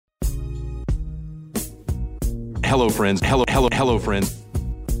Hello, friends. Hello, friends.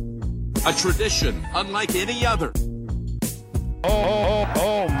 A tradition unlike any other.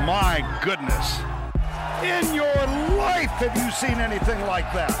 Oh, my goodness. In your life, have you seen anything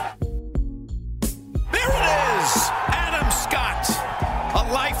like that? There it is! Adam Scott,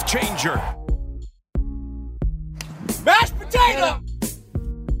 a life changer. Mashed potato!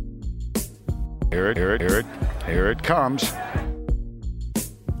 Here it comes.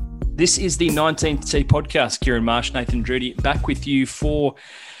 This is the 19th Tee podcast. Kieran Marsh, Nathan Drudy, back with you for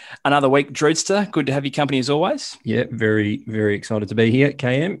another week. Drudster, good to have your company as always. Yeah, very, very excited to be here,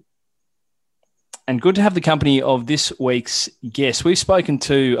 KM. And good to have the company of this week's guest. We've spoken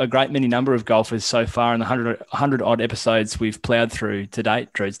to a great many number of golfers so far in the 100 odd episodes we've ploughed through to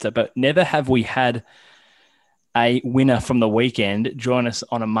date, Drudster, but never have we had a winner from the weekend join us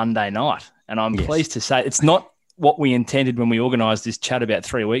on a Monday night. And I'm pleased to say it's not what we intended when we organised this chat about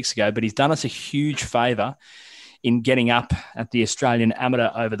 3 weeks ago, but he's done us a huge favour in getting up at the Australian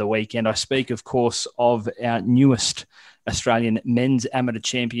Amateur over the weekend. I speak, of course, of our newest Australian men's amateur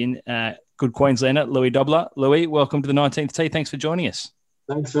champion, good Queenslander, Louis Dobbelaar. Louis, welcome to the 19th Tee. Thanks for joining us.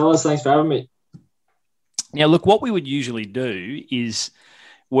 Thanks, fellas. Thanks for having me. Now, look, what we would usually do is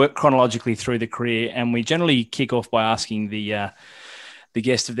work chronologically through the career, and we generally kick off by asking the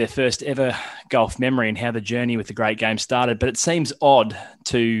guest of their first ever golf memory and how the journey with the great game started. But it seems odd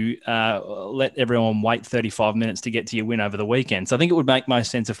to let everyone wait 35 minutes to get to your win over the weekend. So I think it would make most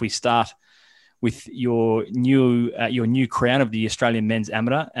sense if we start with your new crown of the Australian Men's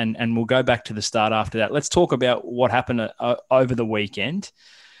Amateur, and we'll go back to the start after that. Let's talk about what happened over the weekend.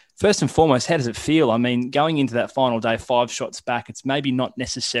 First and foremost, how does it feel? I mean, going into that final day, 5 shots back, it's maybe not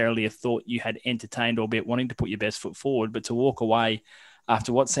necessarily a thought you had entertained, albeit wanting to put your best foot forward, but to walk away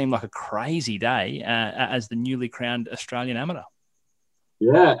after what seemed like a crazy day as the newly crowned Australian Amateur.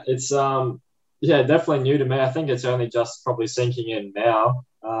 Yeah, it's definitely new to me. I think it's only just probably sinking in now.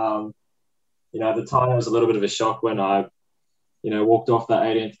 At the time it was a little bit of a shock when I, walked off that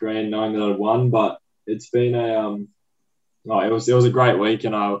 18th green knowing that I'd won, but it's been it was a great week,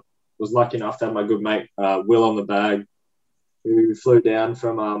 and I was lucky enough to have my good mate Will on the bag, who flew down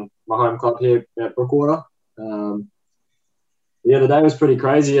from my home club here at Brookwater. The day was pretty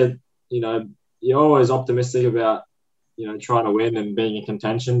crazy. You're always optimistic about, trying to win and being in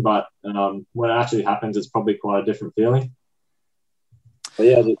contention, but when it actually happens, it's probably quite a different feeling. But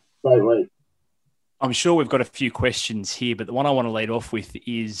yeah, it was a great week. I'm sure we've got a few questions here, but the one I want to lead off with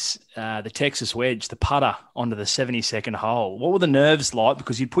is the Texas wedge, the putter onto the 72nd hole. What were the nerves like?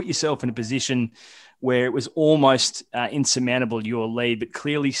 Because you put yourself in a position where it was almost insurmountable, your lead, but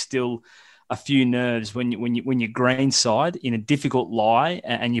clearly still a few nerves when you're greenside in a difficult lie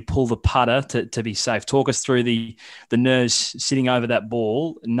and you pull the putter to be safe. Talk us through the nerves sitting over that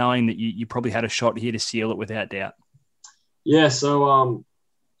ball, knowing that you probably had a shot here to seal it without doubt. Yeah, so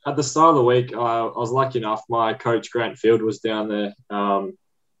at the start of the week, I was lucky enough. My coach, Grant Field, was down there, and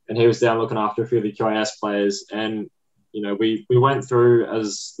he was down looking after a few of the QAS players. And, we went through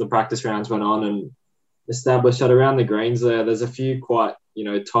as the practice rounds went on and established that around the greens there's a few quite,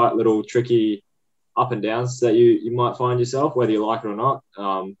 tight little tricky up and downs that you might find yourself, whether you like it or not.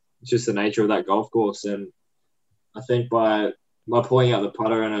 It's just the nature of that golf course. And I think by pulling out the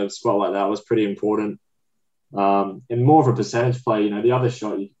putter in a spot like that was pretty important. And more of a percentage play, the other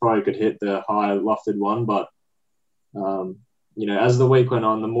shot, you probably could hit the high lofted one. But, as the week went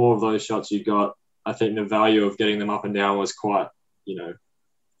on, the more of those shots you got, I think the value of getting them up and down was quite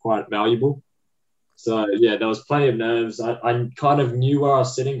valuable. So, yeah, there was plenty of nerves. I kind of knew where I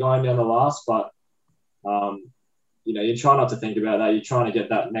was sitting going down the last, but, you try not to think about that. You're trying to get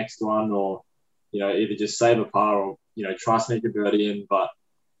that next one or, either just save a par or, try to sneak a birdie in. But,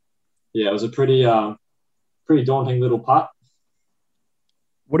 yeah, it was a pretty daunting little putt.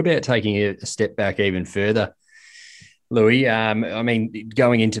 What about taking a step back even further, Louis?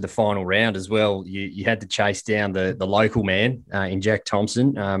 Going into the final round as well, you had to chase down the local man in Jack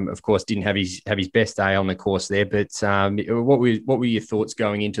Thompson. Of course, didn't have his best day on the course there. But what were your thoughts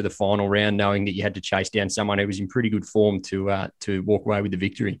going into the final round, knowing that you had to chase down someone who was in pretty good form to walk away with the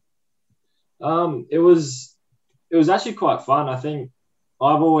victory? It was actually quite fun. I think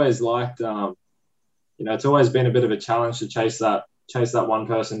I've always liked, it's always been a bit of a challenge to chase that one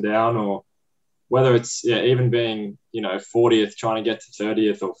person down, or whether it's even being 40th trying to get to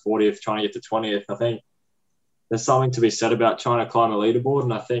 30th or 40th trying to get to 20th. I think there's something to be said about trying to climb a leaderboard,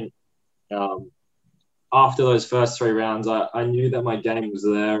 and I think after those first 3 rounds, I knew that my game was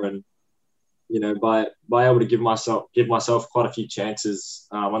there, and by able to give myself quite a few chances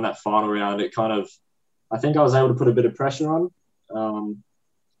on that final round, it kind of, I think I was able to put a bit of pressure on.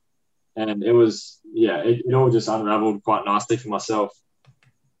 And it was, it all just unraveled quite nicely for myself.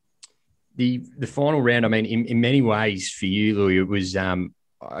 The final round, I mean, in many ways for you, Louis, it was,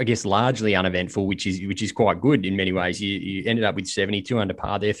 I guess, largely uneventful, which is quite good in many ways. You ended up with 72 under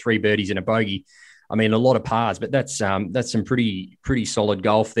par there, 3 birdies and a bogey. I mean, a lot of pars, but that's some pretty solid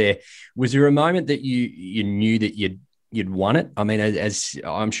golf there. Was there a moment that you knew that you'd won it? I mean, as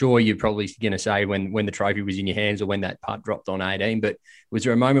I'm sure you're probably going to say when the trophy was in your hands or when that putt dropped on 18, but was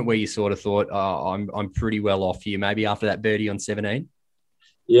there a moment where you sort of thought, oh, I'm pretty well off here, maybe after that birdie on 17?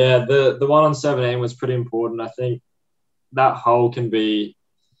 Yeah, the one on 17 was pretty important. I think that hole can be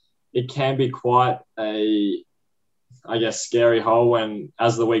quite a, I guess, scary hole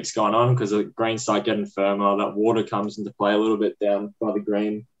as the week's gone on, because the greens start getting firmer, that water comes into play a little bit down by the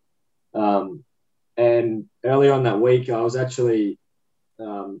green. And early on that week, I was actually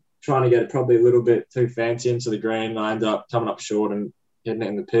trying to get it probably a little bit too fancy into the green. I ended up coming up short and hitting it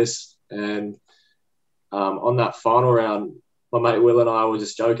in the piss. And on that final round, my mate Will and I were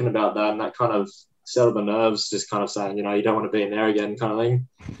just joking about that, and that kind of settled the nerves, just kind of saying, you don't want to be in there again kind of thing.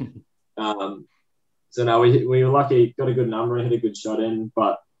 So no, we were lucky, got a good number and hit a good shot in.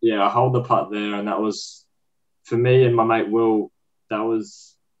 But yeah, I hold the putt there, and that was, for me and my mate Will, that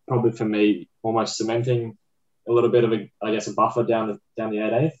was probably for me almost cementing a little bit of a buffer down the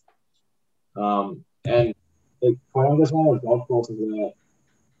 18th. And Queen's one of those golf courses where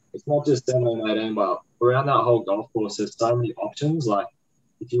it's not just 17 and 18, but around that whole golf course, there's so many options. Like,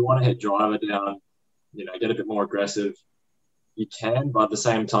 if you want to hit driver down, get a bit more aggressive, you can. But at the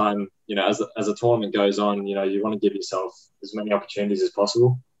same time, as a tournament goes on, you want to give yourself as many opportunities as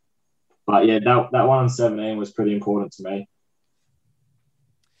possible. But yeah, that one on 17 was pretty important to me.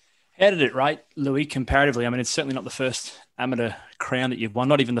 How did it rate, Louis, comparatively? I mean, it's certainly not the first amateur crown that you've won,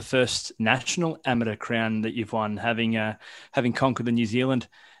 not even the first national amateur crown that you've won, having conquered the New Zealand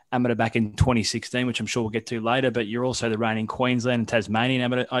amateur back in 2016, which I'm sure we'll get to later. But you're also the reigning Queensland and Tasmanian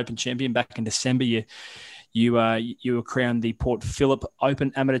Amateur Open champion. Back in December, you were crowned the Port Phillip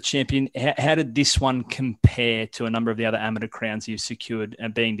Open Amateur champion. How did this one compare to a number of the other amateur crowns you've secured,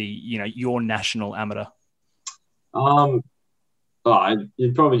 being your national amateur?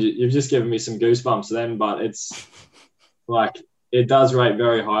 You've just given me some goosebumps then, but it's like, it does rate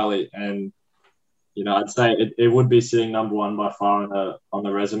very highly, and I'd say it would be sitting number one by far on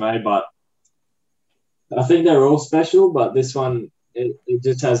the resume. But I think they're all special, but this one it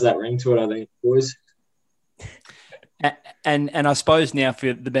just has that ring to it, I think, boys. And I suppose now,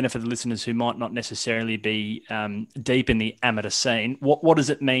 for the benefit of the listeners who might not necessarily be deep in the amateur scene, what does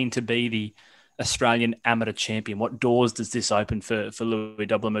it mean to be the Australian amateur champion? What doors does this open for Louis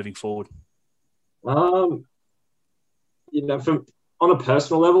Dobbelaar moving forward? On a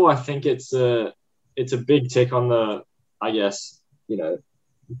personal level, I think it's a big tick on the, I guess,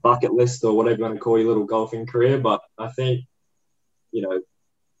 bucket list, or whatever you want to call your little golfing career. But I think,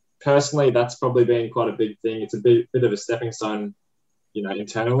 personally, that's probably been quite a big thing. It's a bit of a stepping stone,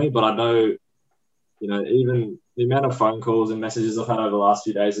 internally. But I know, even the amount of phone calls and messages I've had over the last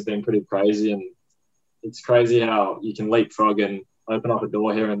few days have been pretty crazy. And it's crazy how you can leapfrog and open up a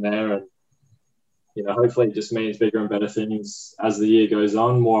door here and there. And, hopefully it just means bigger and better things as the year goes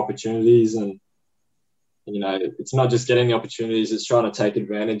on, more opportunities. And, it's not just getting the opportunities, it's trying to take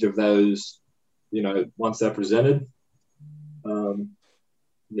advantage of those, once they're presented. I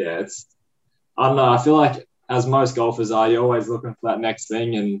don't know. I feel like, as most golfers are, you're always looking for that next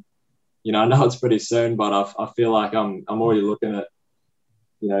thing. And, I know it's pretty soon, but I feel like I'm already looking at,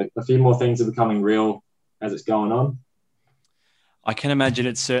 a few more things are becoming real as it's going on. I can imagine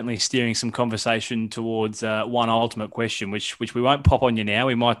it's certainly steering some conversation towards one ultimate question, which we won't pop on you now.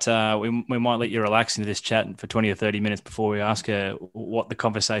 We might let you relax into this chat for 20 or 30 minutes before we ask what the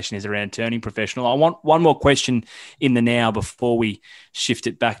conversation is around turning professional. I want one more question in the now before we shift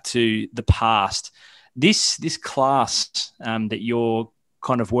it back to the past. This class that you're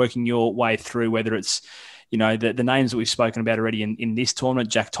kind of working your way through, whether it's the names that we've spoken about already in this tournament.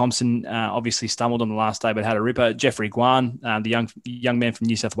 Jack Thompson obviously stumbled on the last day, but had a ripper. Jeffrey Guan, the young man from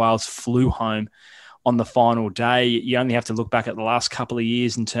New South Wales, flew home on the final day. You only have to look back at the last couple of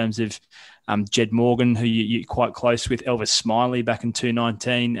years in terms of Jed Morgan, who you're quite close with, Elvis Smiley back in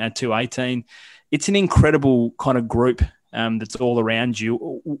 2019, 2018. It's an incredible kind of group that's all around you.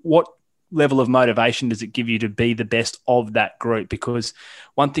 What level of motivation does it give you to be the best of that group? Because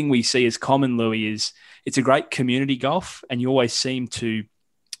one thing we see as common, Louis, is it's a great community golf, and you always seem to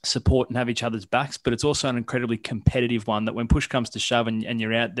support and have each other's backs, but it's also an incredibly competitive one that when push comes to shove and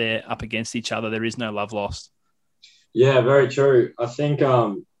you're out there up against each other, there is no love lost. Yeah, very true. I think,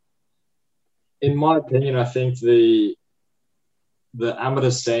 in my opinion, I think the the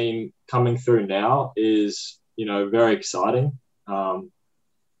amateur scene coming through now is, very exciting.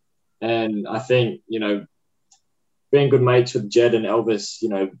 And I think, being good mates with Jed and Elvis,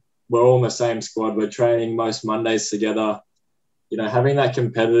 we're all in the same squad. We're training most Mondays together. Having that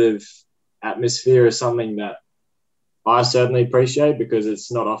competitive atmosphere is something that I certainly appreciate, because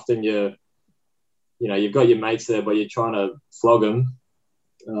it's not often you've got your mates there, but you're trying to flog them.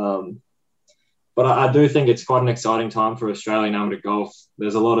 But I do think it's quite an exciting time for Australian amateur golf.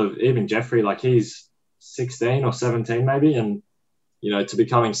 There's a lot of, even Jeffrey, like he's 16 or 17 maybe, and to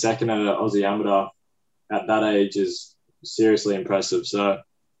becoming second at an Aussie amateur at that age is seriously impressive. So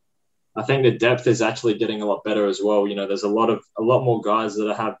I think the depth is actually getting a lot better as well. There's a lot more guys that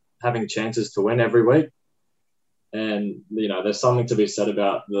are having chances to win every week. And, there's something to be said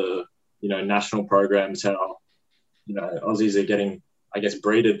about the, national programs, how, Aussies are getting, I guess,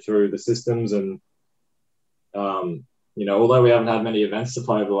 breeded through the systems. And, although we haven't had many events to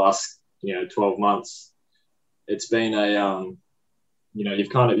play over the last, 12 months, it's been you've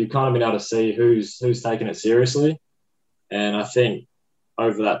kind of been able to see who's taking it seriously. And I think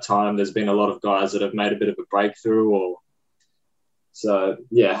over that time, there's been a lot of guys that have made a bit of a breakthrough.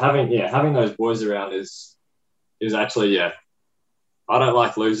 Having those boys around is actually, I don't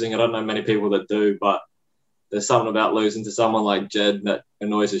like losing. I don't know many people that do, but there's something about losing to someone like Jed that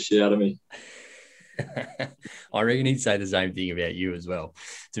annoys the shit out of me. I reckon he'd say the same thing about you as well,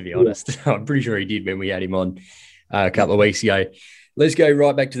 to be honest. Yeah. I'm pretty sure he did when we had him on a couple of weeks ago. Let's go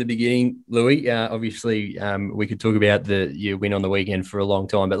right back to the beginning, Louis. Obviously, we could talk about your win on the weekend for a long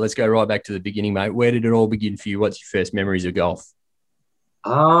time, but let's go right back to the beginning, mate. Where did it all begin for you? What's your first memories of golf?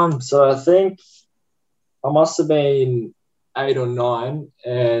 So I think I must have been 8 or 9,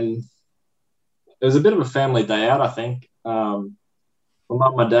 and it was a bit of a family day out, I think. My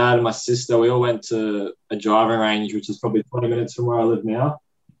mum, my dad, and my sister, we all went to a driving range, which is probably 20 minutes from where I live now.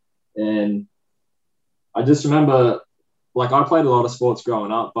 And I just remember, like, I played a lot of sports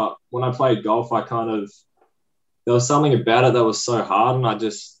growing up, but when I played golf, there was something about it that was so hard, and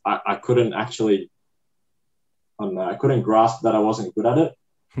I couldn't actually, I couldn't grasp that I wasn't good at it.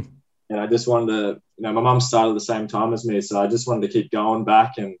 And I just wanted to, my mum started at the same time as me, so I just wanted to keep going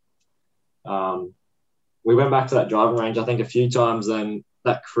back. And we went back to that driving range, I think, a few times. And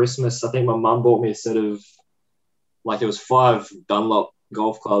that Christmas, I think my mum bought me a set of, like, it was 5 Dunlop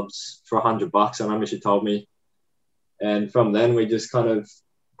golf clubs for $100. I remember she told me. And from then, we just kind of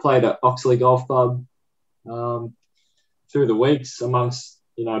played at Oxley Golf Club through the weeks amongst,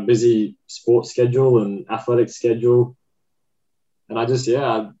 a busy sports schedule and athletic schedule. And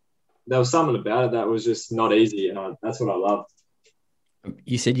there was something about it that was just not easy. And that's what I loved.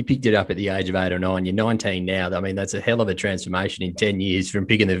 You said you picked it up at the age of 8 or 9. You're 19 now. I mean, that's a hell of a transformation in 10 years from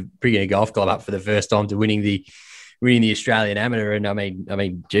picking a golf club up for the first time to winning the Australian Amateur. And I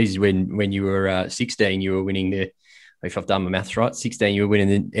mean, geez, when you were 16, you were winning the, if I've done my maths right, 16, you were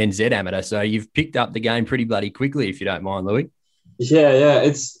winning the NZ Amateur. So you've picked up the game pretty bloody quickly, if you don't mind, Louis. Yeah.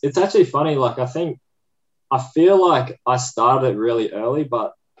 It's actually funny. Like, I feel like I started really early,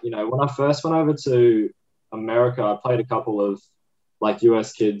 but, when I first went over to America, I played a couple of, like,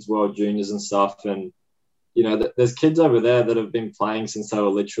 US kids, World Juniors and stuff. And, there's kids over there that have been playing since they were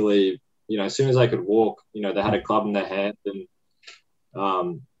literally, as soon as they could walk, they had a club in their hand.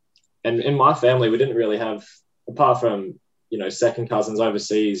 And in my family, we didn't really have, apart from, second cousins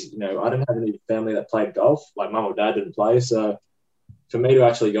overseas, I didn't have any family that played golf. Like, mum or dad didn't play. So for me to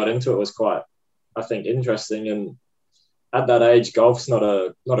actually got into it was quite, I think, interesting. And at that age, golf's not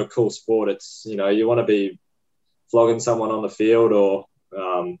a cool sport. It's, you want to be flogging someone on the field or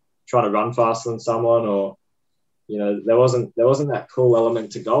trying to run faster than someone, or, there wasn't that cool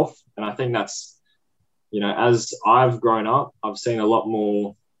element to golf. And I think that's, as I've grown up, I've seen a lot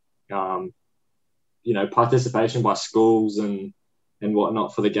more, participation by schools and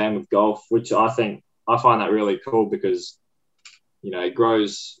whatnot for the game of golf, which I find that really cool, because, it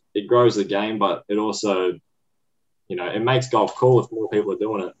grows the game, but it also, it makes golf cool if more people are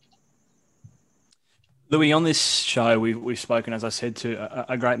doing it. Louis, on this show, we've spoken, as I said,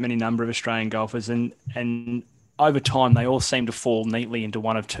 to a great many number of Australian golfers, and over time they all seem to fall neatly into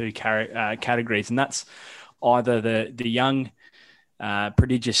one of two categories, and that's either the young,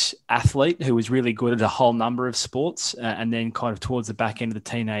 prodigious athlete who was really good at a whole number of sports, and then kind of towards the back end of the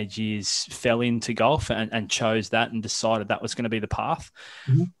teenage years fell into golf and chose that and decided that was going to be the path,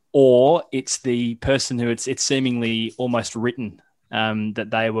 or it's the person who it's seemingly almost written that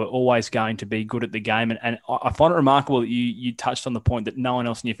they were always going to be good at the game. And I find it remarkable that you touched on the point that no one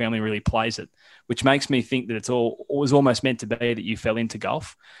else in your family really plays it, which makes me think that it was almost meant to be that you fell into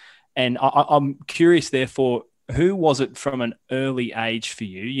golf. And I'm curious, therefore, who was it from an early age for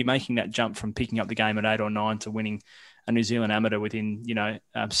you? You're making that jump from picking up the game at 8 or 9 to winning a New Zealand amateur within,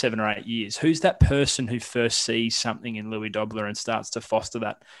 7 or 8 years. Who's that person who first sees something in Louis Dobbelaar and starts to foster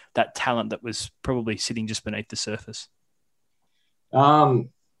that talent that was probably sitting just beneath the surface?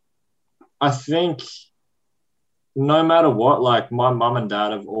 I think no matter what, like my mum and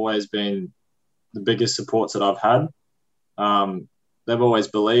dad have always been the biggest supports that I've had. They've always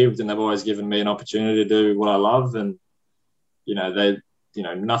believed and they've always given me an opportunity to do what I love. And,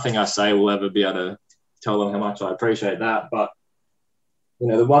 nothing I say will ever be able to tell them how much I appreciate that. But,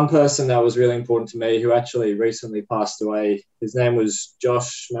 the one person that was really important to me who actually recently passed away, his name was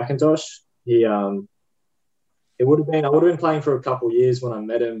Josh McIntosh. I would have been playing for a couple of years when I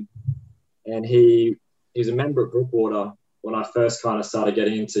met him. And he's a member at Brookwater when I first kind of started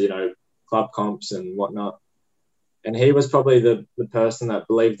getting into, club comps and whatnot. And he was probably the person that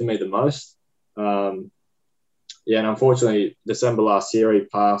believed in me the most. And unfortunately, December last year, he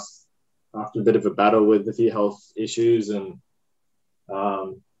passed after a bit of a battle with a few health issues. And,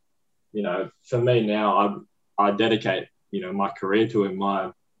 for me now, I dedicate, my career to him.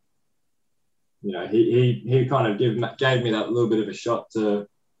 He kind of gave me that little bit of a shot to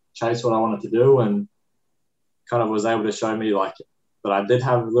chase what I wanted to do, and kind of was able to show me like that I did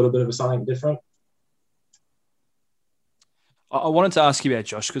have a little bit of something different. I wanted to ask you about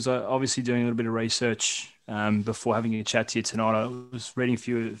Josh because I obviously doing a little bit of research before having a chat to you tonight. I was reading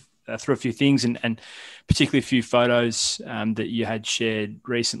through a few things and particularly a few photos that you had shared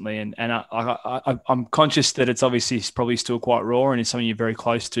recently. And I'm conscious that it's obviously probably still quite raw and it's something you're very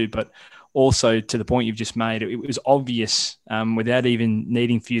close to, but also to the point you've just made, it was obvious without even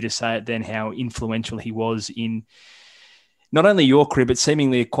needing for you to say it then how influential he was in not only your career, but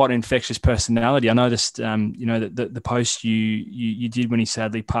seemingly quite an infectious personality. I noticed, the post you did when he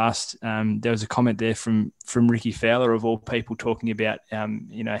sadly passed, there was a comment there from Rickie Fowler of all people talking about,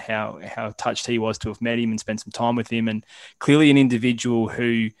 how touched he was to have met him and spent some time with him, and clearly an individual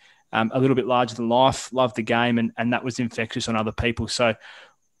who a little bit larger than life, loved the game, and that was infectious on other people. So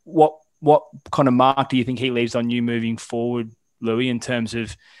what kind of mark do you think he leaves on you moving forward, Louis, in terms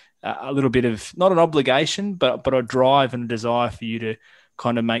of a little bit of not an obligation, but a drive and a desire for you to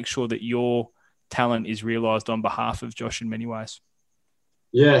kind of make sure that your talent is realised on behalf of Josh in many ways?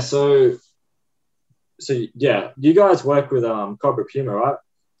 Yeah. So yeah, you guys work with Cobra Puma, right?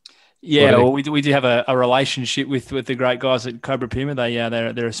 Yeah, well, we do have a relationship with the great guys at Cobra Puma.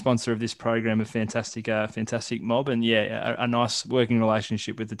 They're a sponsor of this program, a fantastic mob, and a nice working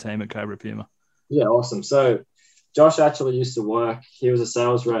relationship with the team at Cobra Puma. Yeah, awesome. So Josh actually used to work. He was a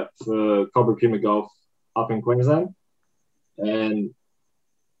sales rep for Cobra Puma Golf up in Queensland. And,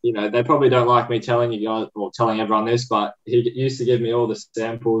 they probably don't like me telling you guys or telling everyone this, but he used to give me all the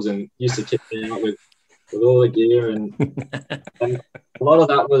samples and used to kick me out with all the gear. And a lot of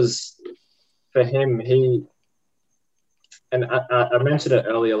that was for him. I mentioned it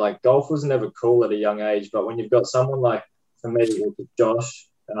earlier, like golf was never cool at a young age, but when you've got someone like, for me, Josh,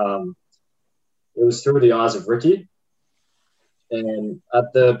 it was through the eyes of Rickie. And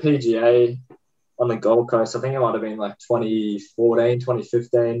at the PGA on the Gold Coast, I think it might have been like 2014,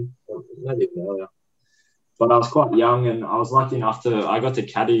 2015, or maybe even earlier. But I was quite young and I was lucky enough I got to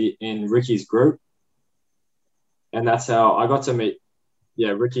caddy in Rickie's group. And that's how I got to meet,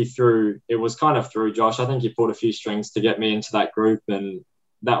 Rickie it was kind of through Josh. I think he pulled a few strings to get me into that group. And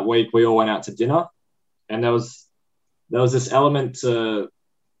that week we all went out to dinner. And there was this element to,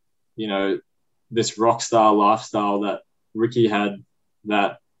 this rock star lifestyle that Rickie had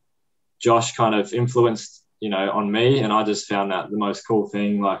that Josh kind of influenced, on me. And I just found that the most cool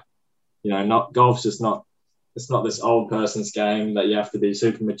thing. Like, golf's just it's not this old person's game that you have to be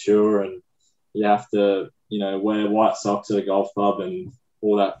super mature and you have to, wear white socks at a golf club and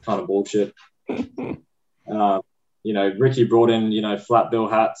all that kind of bullshit. Rickie brought in, flat bill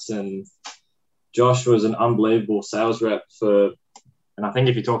hats, and Josh was an unbelievable sales rep and I think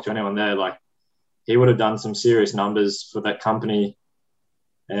if you talk to anyone there, like, he would have done some serious numbers for that company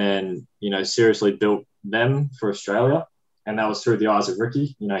and, seriously built them for Australia. And that was through the eyes of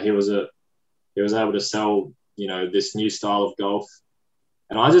Rickie. He was able to sell, this new style of golf.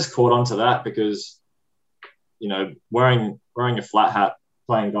 And I just caught on to that because, wearing a flat hat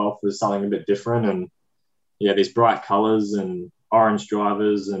playing golf was something a bit different. And these bright colors and orange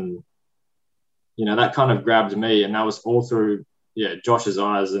drivers and, that kind of grabbed me. And that was all through, Josh's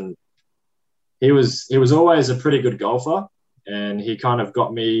eyes. And he was always a pretty good golfer, and he kind of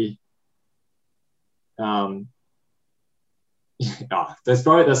got me. There's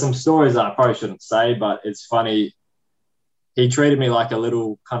some stories that I probably shouldn't say, but it's funny. He treated me like a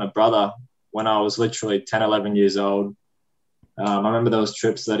little kind of brother when I was literally 10, 11 years old. I remember those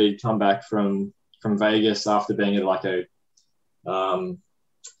trips that he'd come back from Vegas after being at like a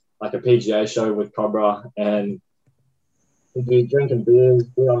PGA show with Cobra, and he'd be drinking beers,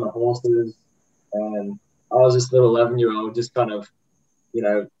 be on the horses, and I was this little 11-year-old just kind of,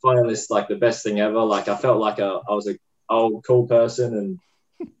 finding this like the best thing ever. Like I felt like I was a old cool person, and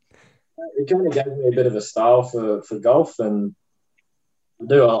it kind of gave me a bit of a style for golf, and I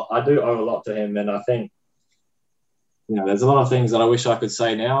do owe a lot to him. And I think, there's a lot of things that I wish I could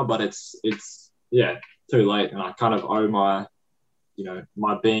say now, but it's too late, and I kind of owe my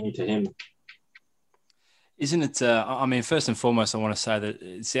being to him. Isn't it? I mean, first and foremost, I want to say that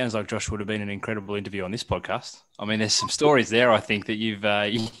it sounds like Josh would have been an incredible interview on this podcast. I mean, there's some stories there, I think, that you've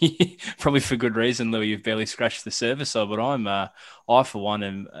probably for good reason, Louis, you've barely scratched the surface of. But I for one,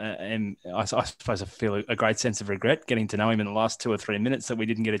 am I suppose I feel a great sense of regret getting to know him in the last 2 or 3 minutes that we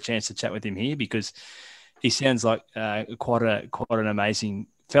didn't get a chance to chat with him here, because he sounds like quite an amazing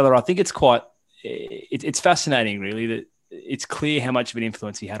fella. I think it's fascinating, really, that it's clear how much of an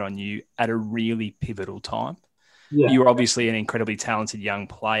influence he had on you at a really pivotal time. Yeah. You were obviously an incredibly talented young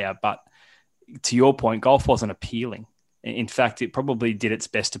player, but to your point, golf wasn't appealing. In fact, it probably did its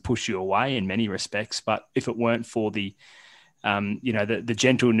best to push you away in many respects. But if it weren't for the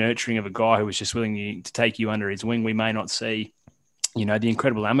gentle nurturing of a guy who was just willing to take you under his wing, we may not see, the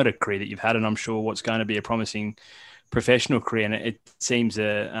incredible amateur career that you've had, and I'm sure what's going to be a promising professional career. And it seems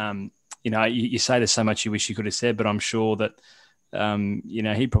you say there's so much you wish you could have said, but I'm sure that,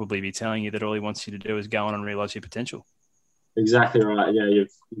 he'd probably be telling you that all he wants you to do is go on and realize your potential. Exactly right. Yeah,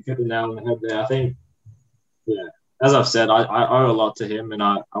 you've hit the nail on the head there. I think, as I've said, I owe a lot to him, and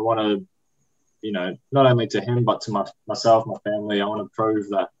I want to, not only to him, but to myself, my family. I want to prove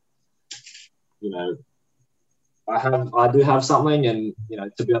that, I do have something, and,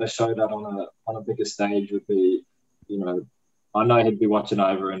 to be able to show that on a bigger stage would be, I know he'd be watching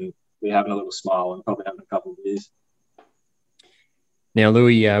over and be having a little smile and probably having a couple of beers. Now,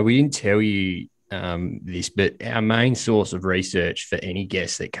 Louis, we didn't tell you this, but our main source of research for any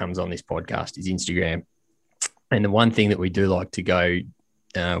guest that comes on this podcast is Instagram. And the one thing that we do like to go,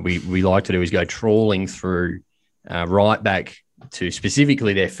 we like to do is go trawling through right back to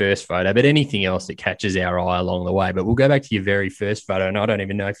specifically their first photo, but anything else that catches our eye along the way. But we'll go back to your very first photo, and I don't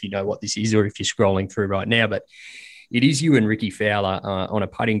even know if you know what this is or if you're scrolling through right now, but it is you and Rickie Fowler on a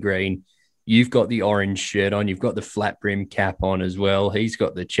putting green. You've got the orange shirt on. You've got the flat brim cap on as well. He's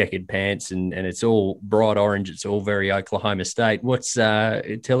got the checkered pants, and it's all bright orange. It's all very Oklahoma State.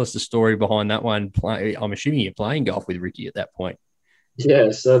 Tell us the story behind that one. I'm assuming you're playing golf with Rickie at that point.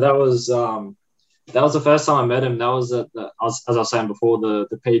 Yeah, so that was the first time I met him. That was as I was saying before, the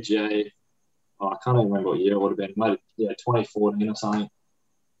PGA. I can't even remember what year it would have been. 2014 or something.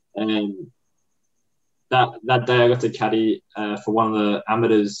 And that day I got to caddy for one of the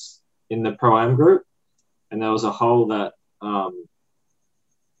amateurs in the Pro-Am group, and there was a hole that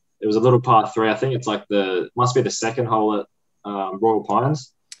it was a little par 3. I think it's like must be the second hole at Royal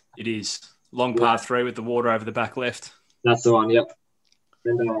Pines. It is. Long par 3 with the water over the back left. That's the one, yep.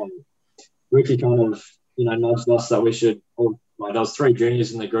 And Rickie kind of, nudged us that we should all, there was 3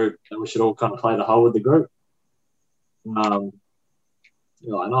 juniors in the group, and we should all kind of play the hole with the group. And I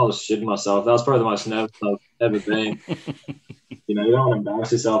was shitting myself. That was probably the most nervous I've ever been. You don't want to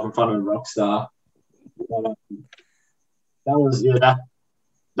embarrass yourself in front of a rock star. But, that was,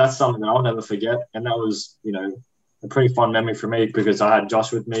 that's something that I'll never forget. And that was, a pretty fun memory for me because I had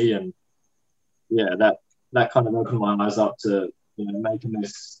Josh with me, and that kind of opened my eyes up to, making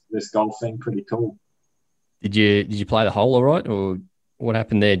this golf thing pretty cool. Did you play the hole all right, or what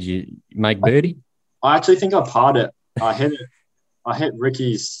happened there? Did you make birdie? I actually think I parred it. I hit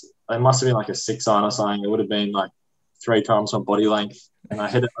Rickie's, it must have been like a 6-iron or something. It would have been like 3 times my body length. And I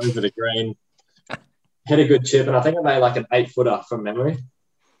hit it over the green, hit a good chip, and I think I made like an 8-footer from memory.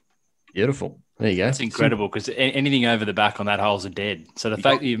 Beautiful. There you go. That's incredible, because anything over the back on that hole is a dead. So the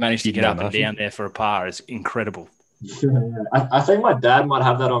fact that you've managed to get up and down there for a par is incredible. Yeah. I think my dad might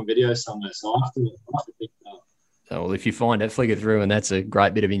have that on video somewhere, so I'll have to pick it up. So, well, if you find it, flick it through, and that's a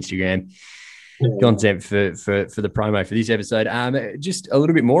great bit of Instagram content for the promo for this episode. Just a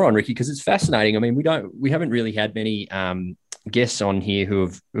little bit more on Rickie, because it's fascinating. I mean, we haven't really had many guests on here who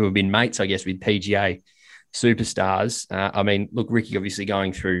have been mates, I guess, with PGA superstars. I mean, look, Rickie obviously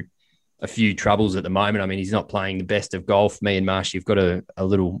going through a few troubles at the moment. I mean, he's not playing the best of golf. Me and Marshy have got a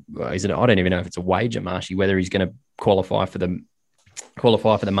little, I don't even know if it's a wager, Marshy, whether he's going to qualify for the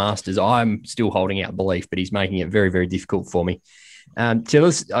qualify for the Masters. I'm still holding out belief, but he's making it very, very difficult for me. Tell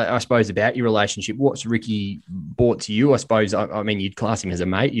us, I suppose, about your relationship. What's Rickie brought to you? I suppose, I mean, you'd class him as a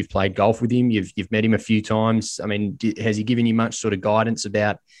mate. You've played golf with him. You've met him a few times. I mean, has he given you much sort of guidance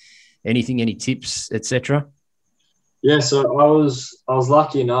about anything, any tips, etc.? Yeah, so I was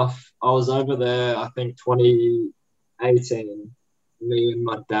lucky enough. I was over there, I think 2018. Me and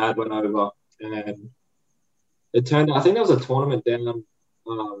my dad went over, and it turned out, I think there was a tournament down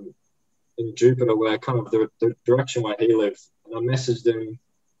in Jupiter where kind of the direction where he lived. And I messaged him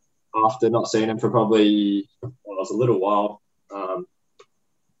after not seeing him for probably, well, it was a little while.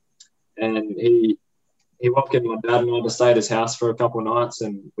 And he welcomed my dad and I to stay at his house for a couple of nights,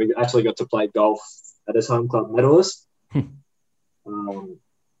 and we actually got to play golf at his home club, Medalist,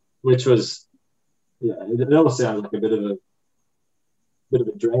 which was, yeah, it all sounds like a bit of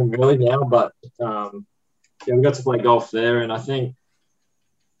a dream really now, but yeah, we got to play golf there, and I think,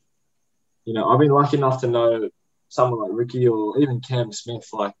 you know, I've been lucky enough to know someone like Rickie or even Cam Smith,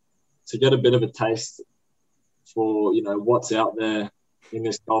 like, to get a bit of a taste for, you know, what's out there in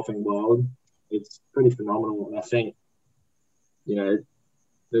this golfing world. It's pretty phenomenal, and I think, you know,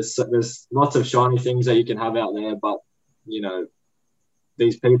 there's lots of shiny things that you can have out there, but, you know,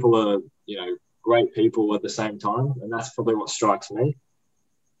 these people are, you know, great people at the same time, and that's probably what strikes me.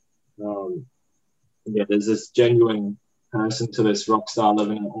 Yeah, there's this genuine person to this rock star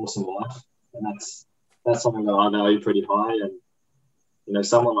living an awesome life, and that's something that I value pretty high. And, you know,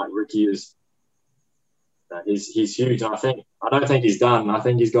 someone like Rickie is, he's huge. And I don't think he's done. I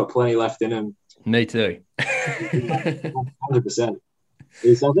think he's got plenty left in him. Me too. 100%.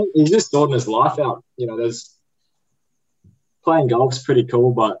 I think he's just sorting his life out. You know, there's playing golf's pretty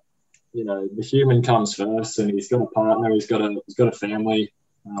cool, but, you know, the human comes first, and he's got a partner, he's got a family.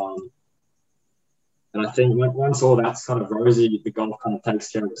 And I think once all that's kind of rosy, the golf kind of takes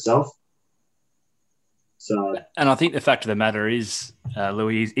care of itself. So, and I think the fact of the matter is,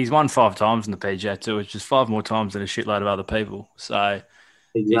 Louis, he's won 5 times in the PGA Tour, which is 5 more times than a shitload of other people. So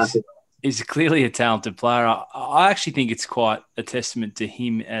exactly. He's clearly a talented player. I actually think it's quite a testament to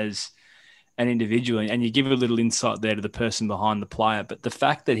him as an individual, and you give a little insight there to the person behind the player. But the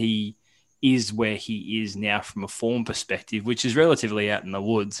fact that he is where he is now from a form perspective, which is relatively out in the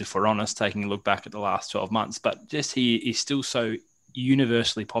woods, if we're honest, taking a look back at the last 12 months, but just he is still so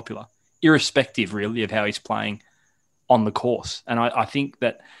universally popular, irrespective really of how he's playing on the course. And I think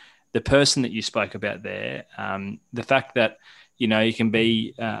that the person that you spoke about there, the fact that, you know, it can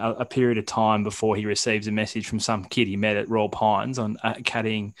be a period of time before he receives a message from some kid he met at Royal Pines on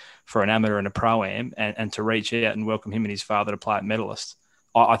caddying for an amateur and a pro-am, and to reach out and welcome him and his father to play at Medalist,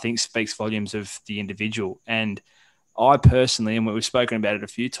 I think speaks volumes of the individual. And I personally, and we've spoken about it a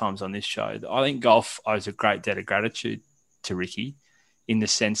few times on this show, I think golf owes a great debt of gratitude to Rickie, in the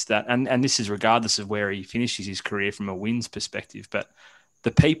sense that, and this is regardless of where he finishes his career from a wins perspective, but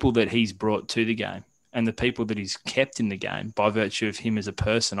the people that he's brought to the game and the people that he's kept in the game by virtue of him as a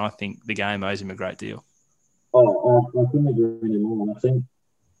person, I think the game owes him a great deal. I couldn't agree anymore. And I think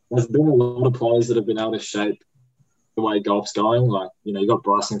there's been a lot of players that have been able to shape the way golf's going. Like, you know, you got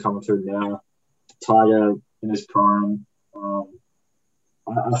Bryson coming through now, Tiger in his prime.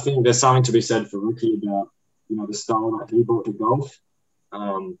 I think there's something to be said for Rickie about, you know, the style that he brought to golf.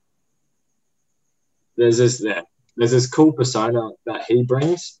 There's this cool persona that he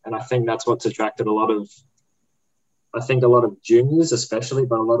brings, and I think that's what's attracted a lot of juniors especially,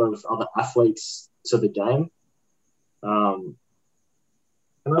 but a lot of other athletes to the game. And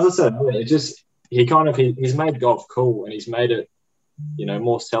as I said, he's made golf cool, and he's made it, you know,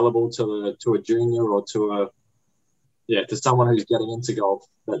 more sellable to a junior or to someone who's getting into golf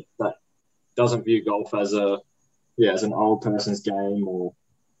that doesn't view golf as an old person's game, or,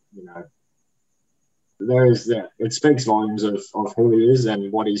 you know, it speaks volumes of who he is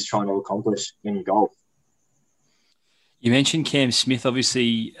and what he's trying to accomplish in golf. You mentioned Cam Smith.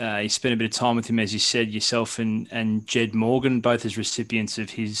 Obviously, you spent a bit of time with him, as you said, yourself and Jed Morgan, both as recipients of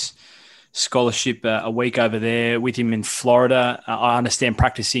his scholarship a week over there with him in Florida. I understand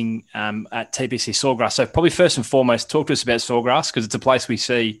practicing at TPC Sawgrass. So probably first and foremost, talk to us about Sawgrass, because it's a place we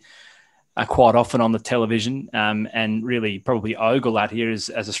see quite often on the television, and really probably ogle at here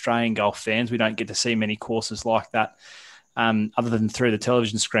as Australian golf fans. We don't get to see many courses like that other than through the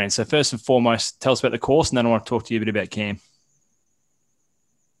television screen. So first and foremost, tell us about the course, and then I want to talk to you a bit about Cam.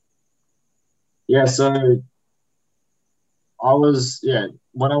 Yeah, so I was,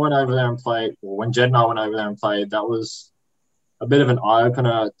 when I went over there and played, or when Jed and I went over there and played, that was a bit of an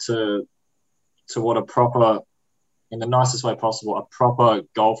eye-opener to what a proper, in the nicest way possible, a proper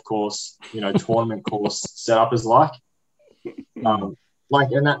golf course, you know, tournament course setup is like. And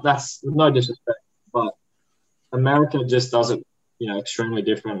that's no disrespect, but America just does it, extremely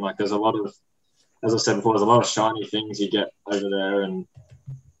different. Like there's a lot of, as I said before, there's a lot of shiny things you get over there, and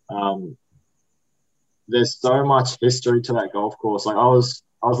there's so much history to that golf course. Like I was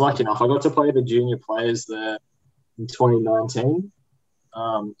lucky enough, I got to play the junior players there in 2019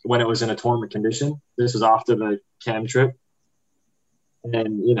 when it was in a tournament condition. This was after the Cam trip.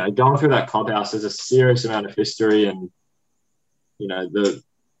 And, going through that clubhouse, there's a serious amount of history. And,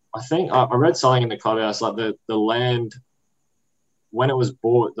 I think I read something in the clubhouse, like the land, when it was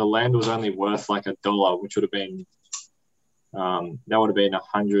bought, the land was only worth like $1, which would have been, that would have been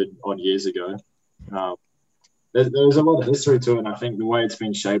 100 odd years ago. There's a lot of history to it. And I think the way it's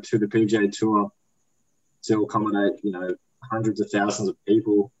been shaped through the PGA Tour to accommodate, hundreds of thousands of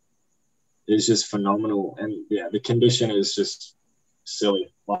people is just phenomenal. And, the condition is just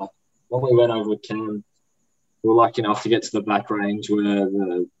silly. Like when we went over with Cam, we were lucky enough to get to the back range where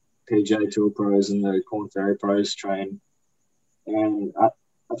the PGA Tour pros and the Corn Ferry pros train. And I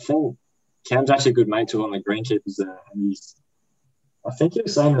think Cam's actually a good mate to one of the greenkeepers there. And I think he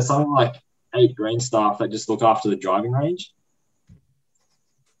was saying there's something like 8 green staff that just look after the driving range.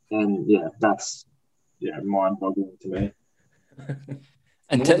 And that's mind-boggling to me.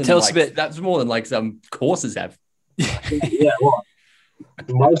 And tell us a bit. That's more than like some courses have. Well,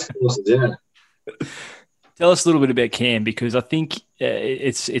 most courses, yeah. Tell us a little bit about Cam, because I think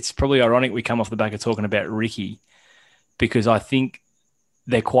it's probably ironic we come off the back of talking about Rickie, because I think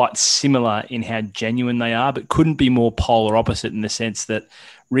they're quite similar in how genuine they are, but couldn't be more polar opposite in the sense that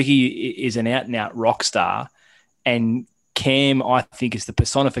Rickie is an out-and-out rock star, and Cam, I think, is the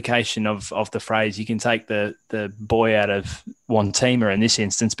personification of the phrase, you can take the boy out of one teamer in this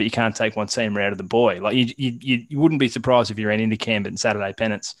instance, but you can't take one teamer out of the boy. Like you wouldn't be surprised if you ran into Cam at Saturday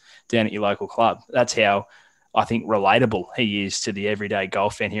pennants down at your local club. That's how I think relatable he is to the everyday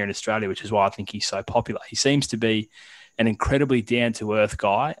golf fan here in Australia, which is why I think he's so popular. He seems to be an incredibly down-to-earth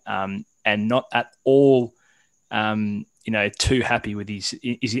guy, and not at all, too happy with his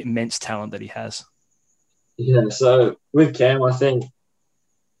immense talent that he has. Yeah, so with Cam, I think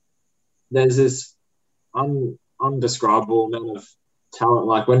there's this undescribable amount of talent.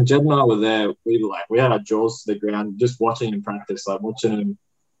 Like when Jed and I were there, we had our jaws to the ground just watching him practice, like watching him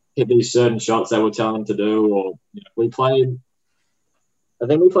hit these certain shots that we're telling him to do. Or we played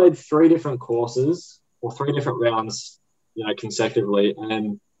 3 different courses or 3 different rounds, consecutively.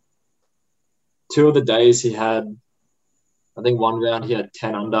 And 2 of the days he had, I think one round he had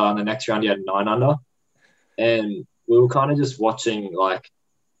 10 under, and the next round he had 9 under. And we were kind of just watching, like,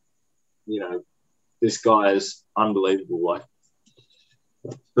 this guy is unbelievable. Like,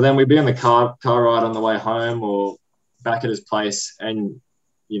 but then we'd be on the car ride on the way home or back at his place, and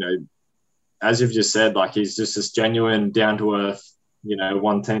as you've just said, like he's just this genuine, down to earth,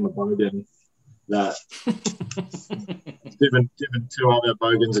 one team of bogan that given 2 other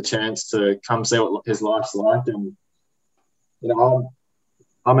bogans a chance to come see what his life's like, and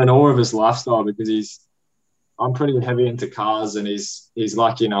I'm in awe of his lifestyle because I'm pretty heavy into cars, and he's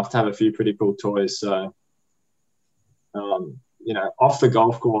lucky enough to have a few pretty cool toys. So, off the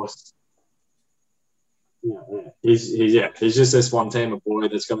golf course, he's just this one team of boy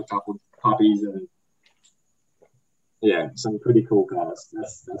that's got a couple of puppies and some pretty cool cars.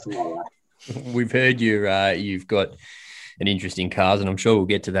 That's what I like. We've heard you've got an interest in cars, and I'm sure we'll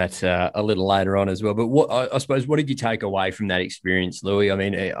get to that a little later on as well. But what did you take away from that experience, Louis? I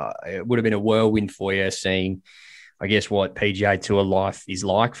mean, it would have been a whirlwind for you seeing, I guess, what PGA Tour life is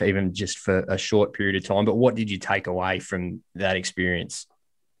like for even just for a short period of time. But what did you take away from that experience?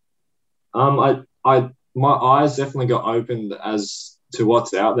 My eyes definitely got opened as to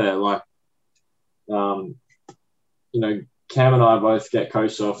what's out there. Like, Cam and I both get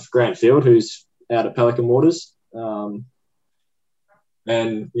coached off Grant Field, who's out at Pelican Waters.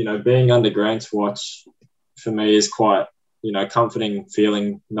 And, being under Grant's watch for me is quite, comforting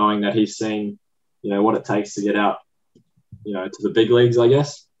feeling, knowing that he's seen, what it takes to get out, to the big leagues, I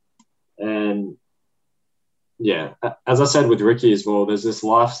guess. And, as I said with Rickie as well, there's this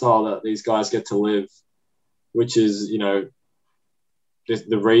lifestyle that these guys get to live, which is, just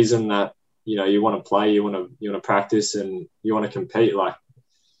the reason that, you want to play, you want to practice, and you want to compete. Like,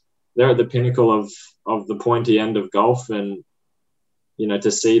 they're at the pinnacle of the pointy end of golf, and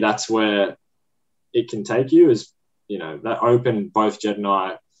to see that's where it can take you is, that opened both Jed and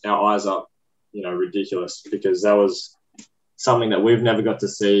I, our eyes up, ridiculous, because that was something that we've never got to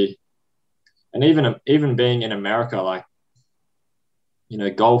see. And even being in America, like,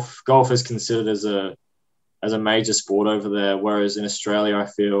 golf is considered as a major sport over there, whereas in Australia, I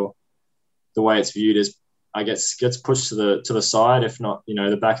feel the way it's viewed is I guess gets pushed to the side, if not,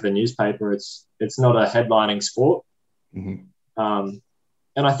 the back of the newspaper. It's not a headlining sport. Mm-hmm.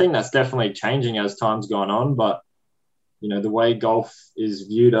 And I think that's definitely changing as time's gone on. But, the way golf is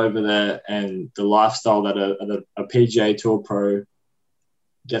viewed over there and the lifestyle that a PGA Tour pro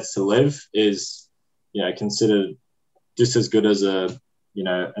gets to live is, considered just as good as an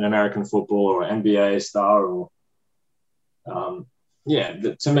American football or NBA star or,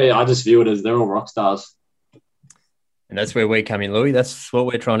 to me, I just view it as they're all rock stars. And that's where we come in, Louis. That's what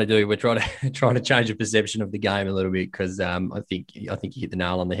we're trying to do. We're trying to change the perception of the game a little bit because I think you hit the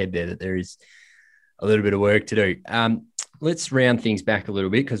nail on the head there that there is a little bit of work to do. Let's round things back a little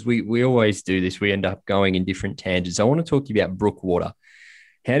bit because we always do this. We end up going in different tangents. I want to talk to you about Brookwater.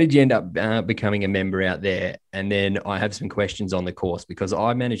 How did you end up becoming a member out there? And then I have some questions on the course because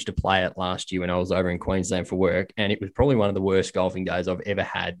I managed to play it last year when I was over in Queensland for work, and it was probably one of the worst golfing days I've ever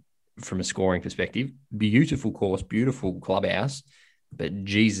had from a scoring perspective. Beautiful course, beautiful clubhouse, but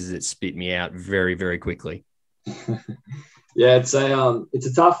Jesus, it spit me out very, very quickly. Yeah, it's a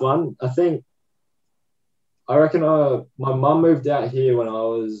tough one. I reckon my mum moved out here when I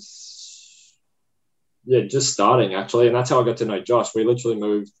was just starting actually, and that's how I got to know Josh. We literally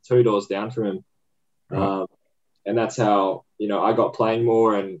moved 2 doors down from him, right. And that's how I got playing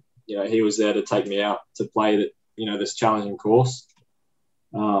more, and he was there to take me out to play this challenging course.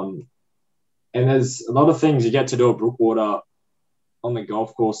 And there's a lot of things you get to do at Brookwater on the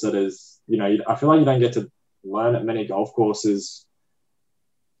golf course that is, I feel like you don't get to learn at many golf courses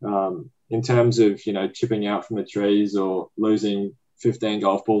in terms of, chipping out from the trees or losing 15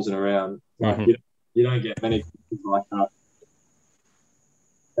 golf balls in a round. Like, mm-hmm. You don't get many things like that.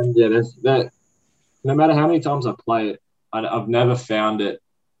 And there's that. No matter how many times I play it, I've never found it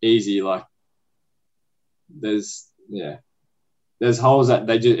easy. Like there's holes that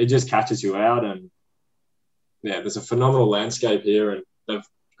it just catches you out, and there's a phenomenal landscape here, and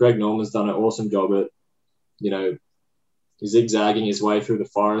Greg Norman's done an awesome job at zigzagging his way through the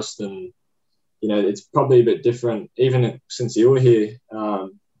forest, and it's probably a bit different even since you were here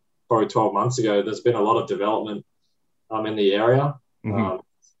probably 12 months ago. There's been a lot of development in the area. Mm-hmm.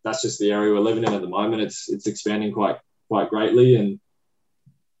 That's just the area we're living in at the moment. It's expanding quite greatly, and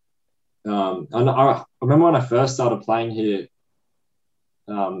I remember when I first started playing here,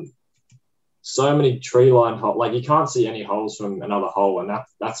 so many tree line holes, like you can't see any holes from another hole, and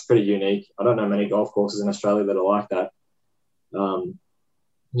that's pretty unique. I don't know many golf courses in Australia that are like that.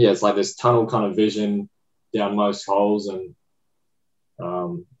 It's like this tunnel kind of vision down most holes, and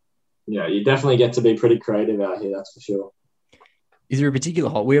you definitely get to be pretty creative out here, that's for sure. Is there a particular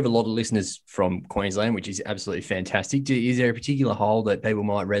hole? We have a lot of listeners from Queensland, which is absolutely fantastic. Is there a particular hole that people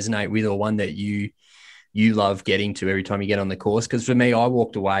might resonate with, or one that you love getting to every time you get on the course? Because for me, I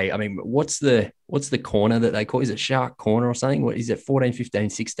walked away. I mean, what's the corner that they call? Is it Shark Corner or something? What is it, 14, 15,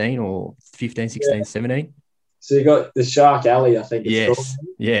 16 or 15, 16, 17? So you got the Shark Alley, I think it's called.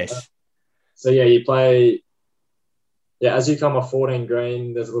 Yes. So you play, as you come off 14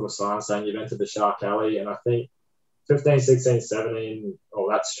 green, there's a little sign saying you've entered the Shark Alley, and I think 15, 16, 17,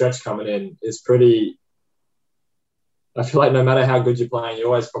 that stretch coming in is pretty. I feel like no matter how good you're playing, you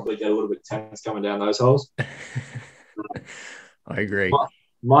always probably get a little bit tense coming down those holes. I agree.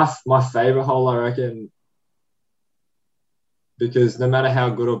 My favorite hole, I reckon, because no matter how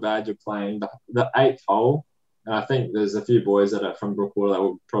good or bad you're playing, the 8th hole, and I think there's a few boys that are from Brookwater that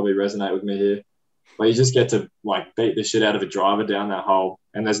will probably resonate with me here, where you just get to beat the shit out of a driver down that hole,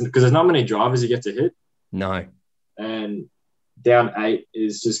 and because there's not many drivers you get to hit. No. And down 8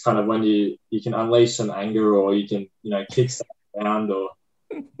 is just kind of when you can unleash some anger, or you can kick something around, or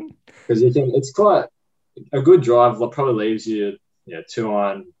because it's quite a good drive. Probably leaves you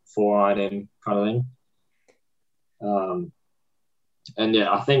 2-iron, 4-iron in kind of thing. And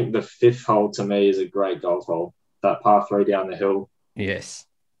I think the 5th hole to me is a great golf hole. That par 3 down the hill. Yes,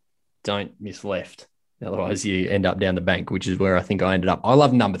 don't miss left. Otherwise, you end up down the bank, which is where I think I ended up. I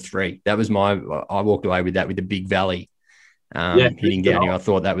love number 3. That was I walked away with that, with the big valley hitting down here. I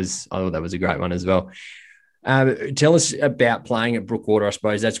thought that was a great one as well. Tell us about playing at Brookwater. I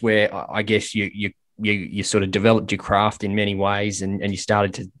suppose that's where I guess you sort of developed your craft in many ways, and you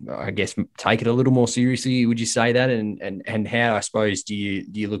started to, I guess, take it a little more seriously. Would you say that? And how, I suppose, do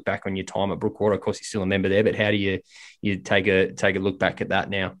you look back on your time at Brookwater? Of course, you're still a member there, but how do you take a look back at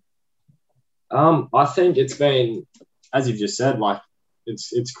that now? I think it's been, as you've just said, like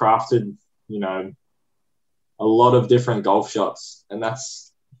it's crafted, a lot of different golf shots, and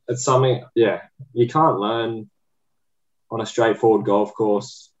it's something, you can't learn on a straightforward golf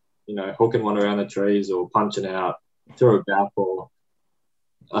course, hooking one around the trees or punching out through a gap or,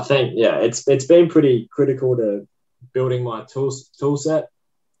 I think, yeah, it's been pretty critical to building my tool set.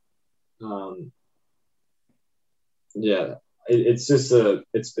 Yeah, it's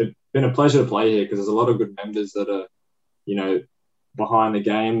been a pleasure to play here because there's a lot of good members that are, behind the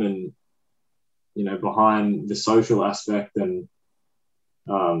game and, behind the social aspect. And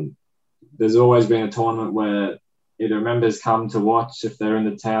there's always been a tournament where either members come to watch if they're in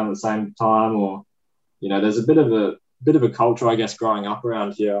the town at the same time, or, there's a bit of a culture, I guess, growing up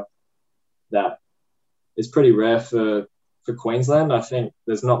around here that is pretty rare for Queensland. I think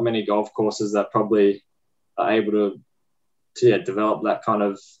there's not many golf courses that probably are able to develop that kind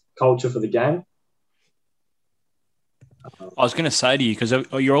of culture for the game. I was going to say to you, because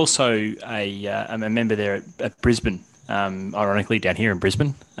you're also a member there at Brisbane, ironically down here in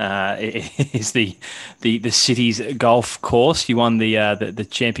Brisbane, is the city's golf course. You won the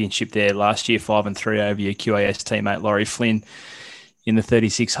championship there last year, 5-3 over your QAS teammate Laurie Flynn in the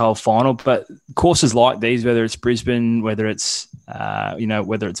 36-hole final. But courses like these, whether it's Brisbane, whether it's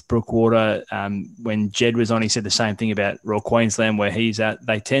Brookwater, when Jed was on, he said the same thing about Royal Queensland where he's at.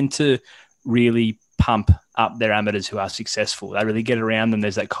 They tend to really pump up their amateurs who are successful. They really get around them.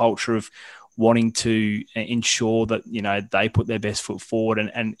 There's that culture of wanting to ensure that, they put their best foot forward.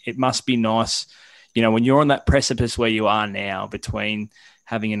 And it must be nice, when you're on that precipice where you are now between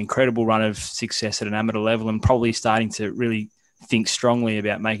having an incredible run of success at an amateur level and probably starting to really think strongly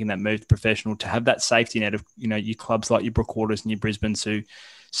about making that move to professional, to have that safety net of, your clubs like your Brookwaters and your Brisbanes who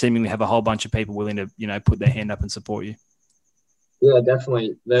seemingly have a whole bunch of people willing to, put their hand up and support you. Yeah,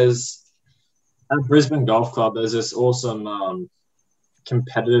 definitely. At Brisbane Golf Club, there's this awesome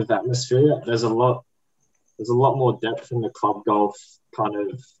competitive atmosphere. There's a lot more depth in the club golf kind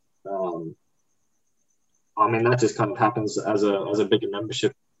of. That just kind of happens as a bigger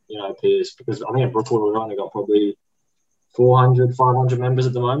membership, piece, because I think at Brookwater we've only got probably 400, 500 members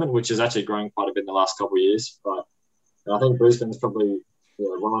at the moment, which is actually growing quite a bit in the last couple of years. But I think Brisbane's probably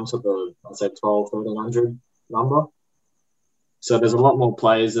on to the, I'd say 12, 1300 number. So there's a lot more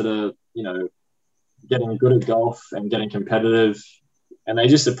players that are, getting good at golf and getting competitive, and they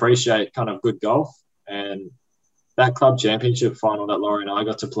just appreciate kind of good golf. And that club championship final that Laurie and I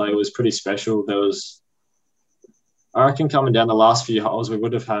got to play was pretty special. There was, I reckon, coming down the last few holes, we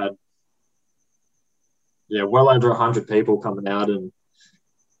would have had, well over 100 people coming out. And,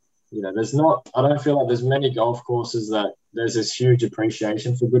 I don't feel like there's many golf courses that there's this huge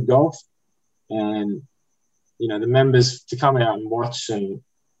appreciation for good golf. And, the members to come out and watch and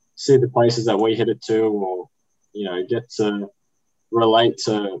see the places that we hit it to, or, get to relate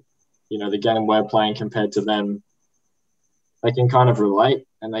to, the game we're playing compared to them. They can kind of relate,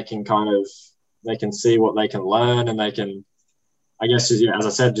 and they can see what they can learn, and they can, I guess, as I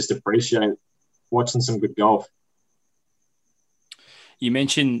said, just appreciate watching some good golf. You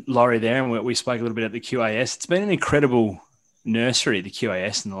mentioned Laurie there, and we spoke a little bit at the QAS. It's been an incredible nursery, the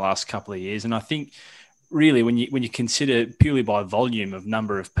QAS, in the last couple of years. And I think really when you consider purely by volume of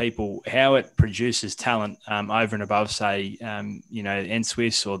number of people, how it produces talent over and above, say,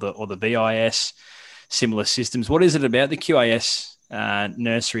 NSWIS or the VIS, similar systems. What is it about the QAS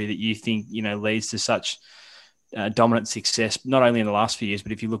nursery that you think, leads to such dominant success, not only in the last few years,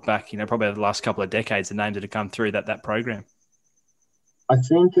 but if you look back, probably over the last couple of decades, the names that have come through that program? I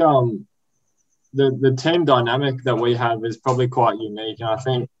think the team dynamic that we have is probably quite unique. And I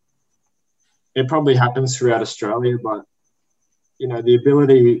think it probably happens throughout Australia, but, the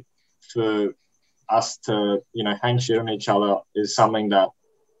ability for us to, hang shit on each other is something that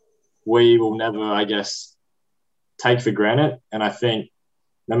we will never, I guess, take for granted. And I think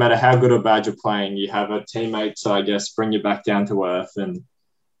no matter how good or bad you're playing, you have a teammate to, I guess, bring you back down to earth. And,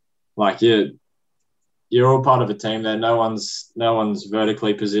 you're all part of a team there. No one's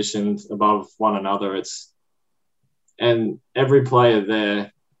vertically positioned above one another. And every player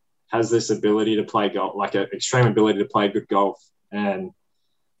there has this ability to play golf, like an extreme ability to play good golf. And,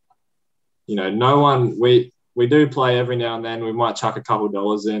 we do play every now and then. We might chuck a couple of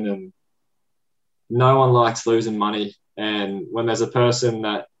dollars in, and no one likes losing money. And when there's a person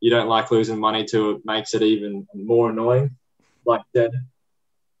that you don't like losing money to, it makes it even more annoying, like that.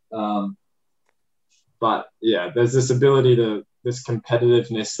 But yeah, there's this ability this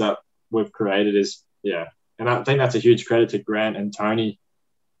competitiveness that we've created and I think that's a huge credit to Grant and Tony,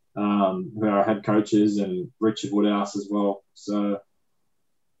 who are our head coaches, and Richard Woodhouse as well. So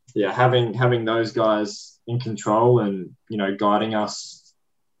yeah, having those guys in control and, guiding us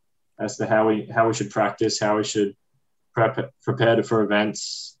as to how we should practice, how we should prepare for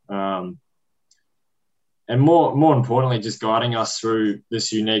events, and more importantly, just guiding us through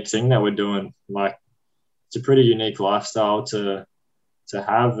this unique thing that we're doing. Like, it's a pretty unique lifestyle to to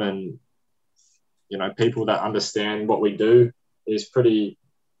have, and people that understand what we do is pretty,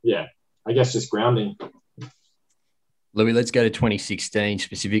 I guess just grounding. Louis, let's go to 2016,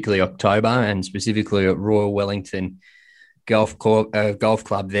 specifically October, and specifically at Royal Wellington Golf Club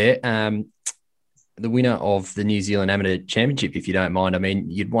there. The winner of the New Zealand Amateur Championship, if you don't mind. I mean,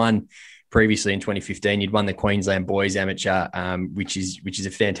 you'd won previously in 2015, you'd won the Queensland Boys Amateur, which is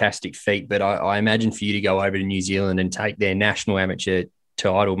a fantastic feat. But I imagine for you to go over to New Zealand and take their national amateur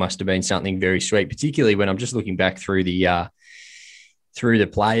title must have been something very sweet, particularly when I'm just looking back through the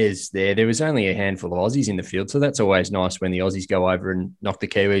players there. There was only a handful of Aussies in the field, so that's always nice when the Aussies go over and knock the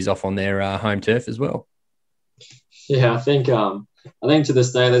Kiwis off on their home turf as well. Yeah, I think to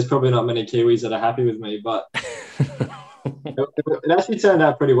this day there's probably not many Kiwis that are happy with me, but it actually turned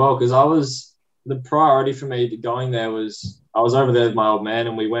out pretty well, because the priority for me going there was I was over there with my old man,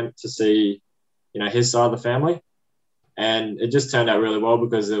 and we went to see his side of the family, and it just turned out really well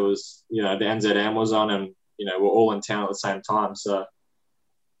because there was the NZM was on, and we're all in town at the same time. So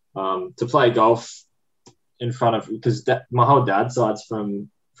to play golf in front of, because my whole dad's side's from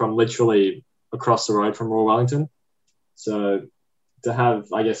literally across the road from Royal Wellington, so to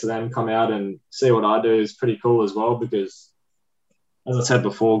have, I guess, them come out and see what I do is pretty cool as well, because as I said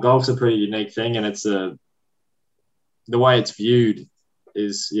before, golf's a pretty unique thing, and it's the way it's viewed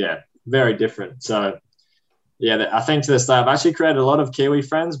is very different. So I think to this day I've actually created a lot of Kiwi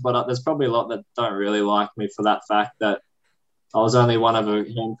friends, but there's probably a lot that don't really like me for that fact that I was only one of a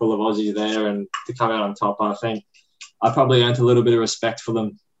handful of Aussies there, and to come out on top, I think I probably earned a little bit of respect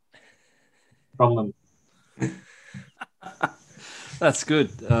from them. That's good.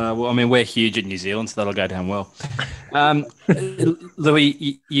 Well, I mean, we're huge in New Zealand, so that'll go down well.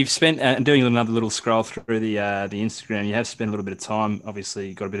 Louis, you've spent doing another little scroll through the Instagram. You have spent a little bit of time. Obviously,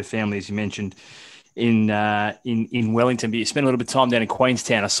 you've got a bit of family, as you mentioned, in Wellington, but you spent a little bit of time down in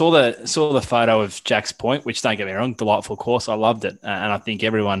Queenstown. I saw the photo of Jack's Point, which, don't get me wrong, delightful course. I loved it, and I think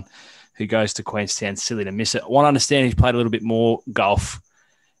everyone who goes to Queenstown's silly to miss it. I want to understand if you played a little bit more golf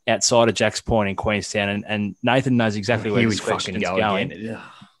outside of Jack's Point in Queenstown, and Nathan knows exactly where this question's going.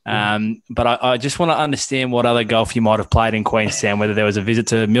 But I just want to understand what other golf you might have played in Queenstown, whether there was a visit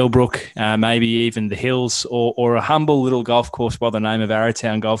to Millbrook, maybe even the Hills, or a humble little golf course by the name of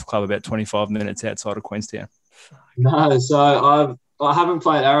Arrowtown Golf Club, about 25 minutes outside of Queenstown. No, so I haven't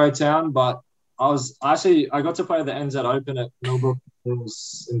played Arrowtown, but I got to play the NZ Open at Millbrook. It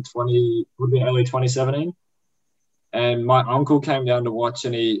was in early 2017. And my uncle came down to watch,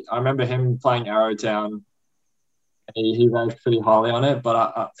 and I remember him playing Arrowtown. He ranked pretty highly on it,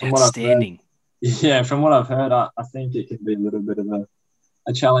 but from what I've heard, I think it can be a little bit of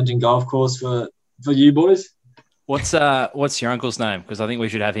a challenging golf course for you boys. What's your uncle's name? Because I think we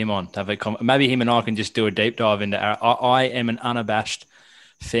should have him on. Maybe him and I can just do a deep dive into. I am an unabashed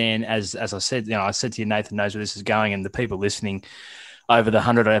fan, as I said. I said to you, Nathan knows where this is going, and the people listening over the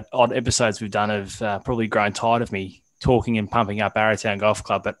 100 odd episodes we've done have probably grown tired of me talking and pumping up Arrowtown Golf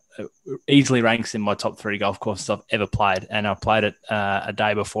Club, but easily ranks in my top 3 golf courses I've ever played. And I played it a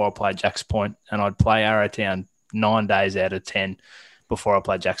day before I played Jack's Point, and I'd play Arrowtown 9 days out of 10 before I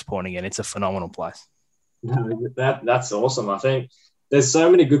played Jack's Point again. It's a phenomenal place. That's awesome. I think there's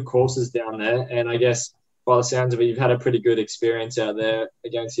so many good courses down there, and I guess by the sounds of it, you've had a pretty good experience out there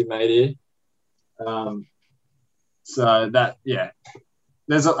against your mate here. So that, I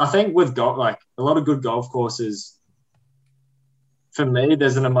think with golf, like a lot of good golf courses, for me,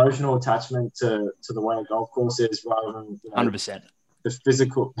 there's an emotional attachment to the way a golf course is, rather than 100% the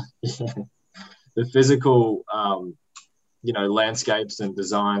physical, the physical, landscapes and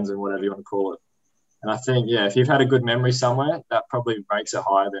designs and whatever you want to call it. And I think, if you've had a good memory somewhere, that probably makes it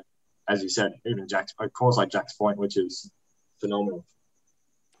higher than, as you said, even a course like Jack's Point, which is phenomenal.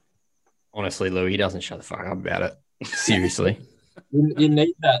 Honestly, Lou, he doesn't shut the fuck up about it. Seriously. You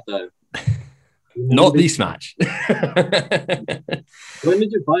need that, though. Not this much. When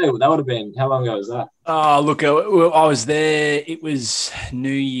did you play? That would have been, how long ago was that? Oh, look, I was there. It was New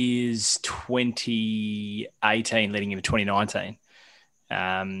Year's 2018 leading into 2019.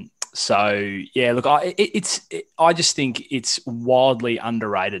 Look, I just think it's wildly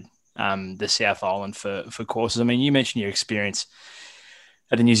underrated, the South Island for courses. I mean, you mentioned your experience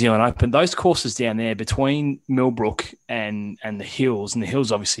at the New Zealand Open. Those courses down there between Millbrook and the Hills, and the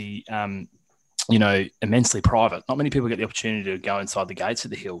Hills obviously immensely private. Not many people get the opportunity to go inside the gates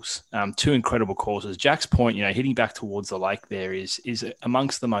of the Hills. 2 incredible courses. Jack's Point, hitting back towards the lake there is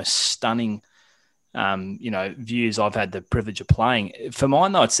amongst the most stunning, views I've had the privilege of playing. For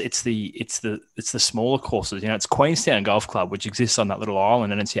mine though, it's the smaller courses. It's Queenstown Golf Club, which exists on that little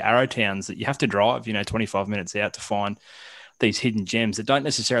island, and it's your Arrowtowns that you have to drive, 25 minutes out to find these hidden gems that don't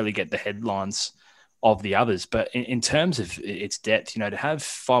necessarily get the headlines of the others. But in terms of its depth, to have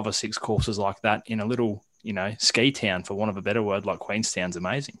 5 or 6 courses like that in a little, ski town, for want of a better word, like Queenstown's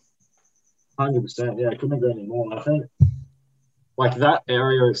amazing. 100%. Yeah, I couldn't agree anymore. I think like that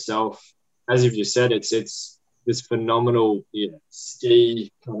area itself, as you've just said, it's this phenomenal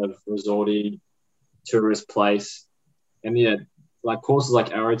ski kind of resorty tourist place. And like courses like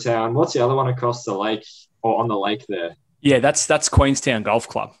Arrowtown. What's the other one across the lake or on the lake there? Yeah, that's Queenstown Golf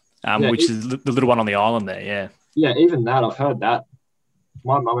Club, which is the little one on the island there. Yeah. Yeah, even that, I've heard that.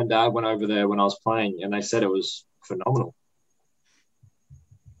 My mum and dad went over there when I was playing, and they said it was phenomenal.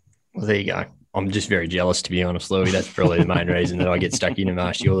 Well, there you go. I'm just very jealous, to be honest, Louis. That's probably the main reason that I get stuck in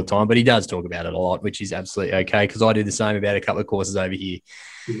Marshy all the time. But he does talk about it a lot, which is absolutely okay, because I do the same about a couple of courses over here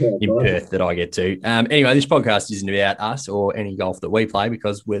in Perth that I get to. Anyway, this podcast isn't about us or any golf that we play,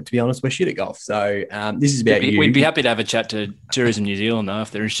 because to be honest, we're shit at golf. So this is about you. We'd be happy to have a chat to Tourism New Zealand, though,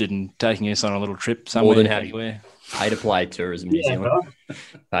 if they're interested in taking us on a little trip somewhere. More than happy. Pay to play, Tourism New Zealand.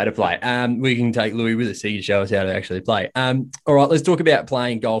 Pay to play. We can take Louis with us. He can show us how to actually play. All right, let's talk about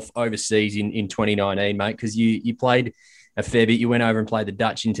playing golf overseas in 2019, mate, because you played a fair bit. You went over and played the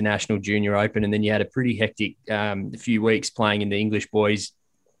Dutch International Junior Open, and then you had a pretty hectic few weeks playing in the English Boys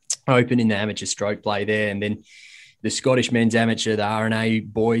Open in the amateur stroke play there, and then the Scottish Men's Amateur, the R&A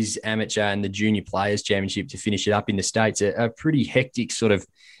Boys Amateur, and the Junior Players Championship to finish it up in the States. A pretty hectic sort of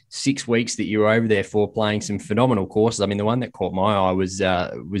 6 weeks that you were over there for, playing some phenomenal courses. I mean, the one that caught my eye was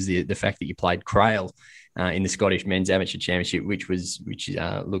the fact that you played Crail in the Scottish Men's Amateur Championship, which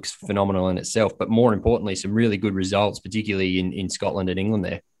looks phenomenal in itself. But more importantly, some really good results, particularly in Scotland and England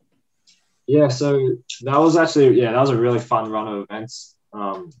there. Yeah, so that was actually that was a really fun run of events.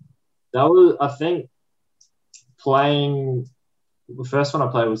 That was, I think, playing the first one I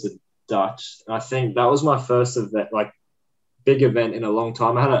played was the Dutch. And I think that was my first event, like big event in a long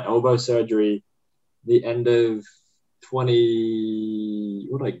time. I had an elbow surgery the end of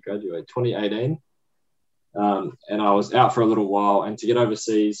 2018. And I was out for a little while, and to get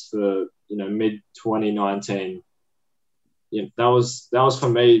overseas for, mid 2019, that was for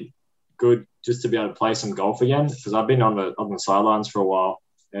me good, just to be able to play some golf again, because I've been on the sidelines for a while.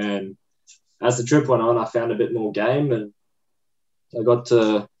 And as the trip went on, I found a bit more game, and I got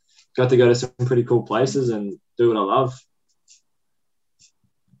to go to some pretty cool places and do what I love.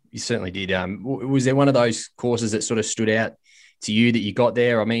 You certainly did. Was there one of those courses that sort of stood out to you that you got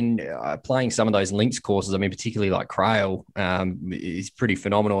there? I mean, playing some of those links courses, I mean, particularly like Crail, is pretty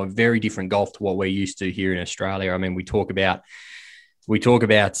phenomenal and very different golf to what we're used to here in Australia. I mean, we talk about, I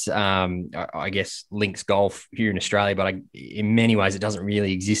guess, links golf here in Australia, but in many ways it doesn't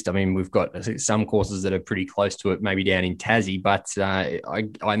really exist. I mean, we've got some courses that are pretty close to it, maybe down in Tassie, but I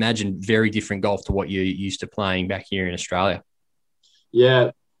imagine very different golf to what you're used to playing back here in Australia.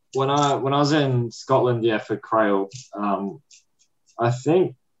 Yeah. When I was in Scotland, for Crail, I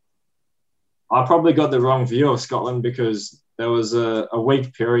think I probably got the wrong view of Scotland, because there was a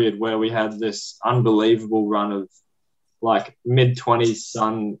week period where we had this unbelievable run of like mid-20s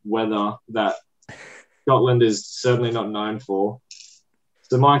sun weather that Scotland is certainly not known for.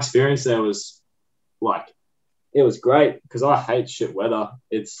 So my experience there was it was great, because I hate shit weather.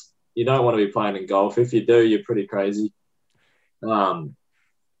 You don't want to be playing in golf. If you do, you're pretty crazy.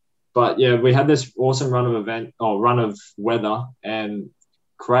 But yeah, we had this awesome run of weather, and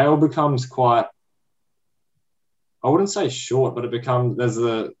Crail becomes quite, I wouldn't say short, but there's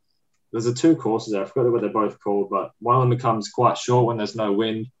the two courses there. I forgot what they're both called, but one of them becomes quite short when there's no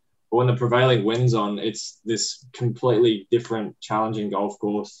wind. But when the prevailing wind's on, it's this completely different, challenging golf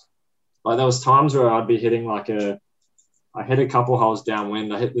course. Like there was times where I'd be hitting I hit a couple holes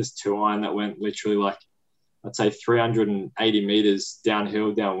downwind. I hit this 2-iron that went literally I'd say 380 meters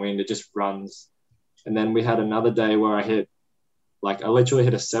downhill, downwind. It just runs. And then we had another day where I literally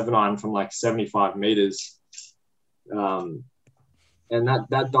hit a 7-iron from 75 meters. And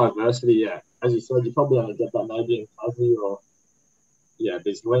that diversity, as you said, you probably only get that maybe in Tassie or,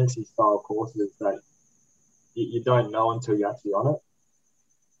 these linksy style courses that you don't know until you're actually on it.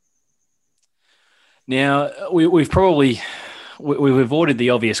 Now, we've avoided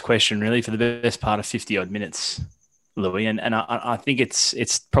the obvious question really for the best part of 50 odd minutes, Louis, and I think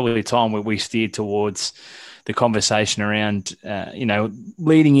it's probably time where we steer towards the conversation around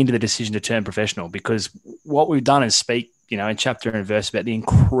leading into the decision to turn professional, because what we've done is speak in chapter and verse about the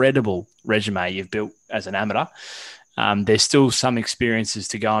incredible resume you've built as an amateur. There's still some experiences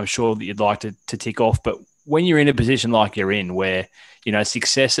to go, I'm sure, that you'd like to tick off, but when you're in a position like you're in, where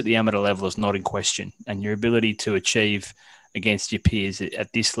success at the amateur level is not in question, and your ability to achieve against your peers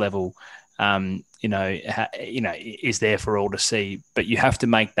at this level is there for all to see. But you have to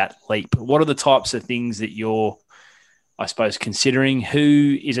make that leap. What are the types of things that you're, I suppose, considering?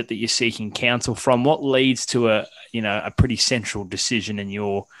 Who is it that you're seeking counsel from? What leads to a pretty central decision in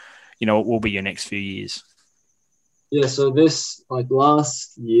what will be your next few years? Yeah, so this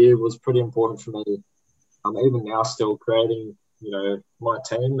last year was pretty important for me. I'm even now still creating, my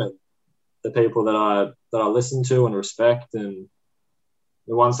team and the people that I listen to and respect, and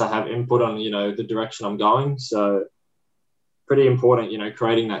the ones that have input on, the direction I'm going. So pretty important,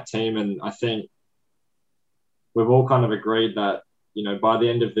 creating that team. And I think we've all kind of agreed that, by the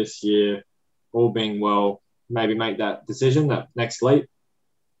end of this year, all being well, maybe make that decision, that next leap.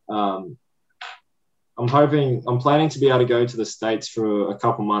 I'm planning to be able to go to the States for a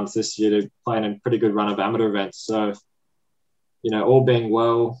couple months this year to play in a pretty good run of amateur events. So, all being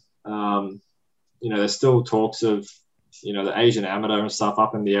well, there's still talks of, the Asian amateur and stuff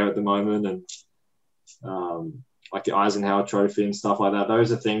up in the air at the moment, and like the Eisenhower Trophy and stuff like that.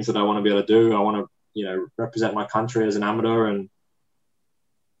 Those are things that I want to be able to do. I want to, represent my country as an amateur, and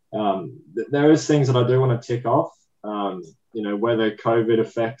there is things that I do want to tick off. Whether COVID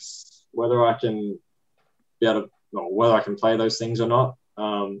affects whether I can whether I can play those things or not.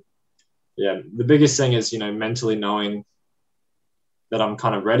 The biggest thing is, mentally knowing that I'm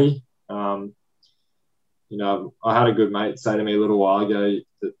kind of ready. I had a good mate say to me a little while ago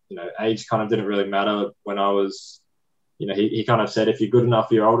that, age kind of didn't really matter when I was, he kind of said, if you're good enough,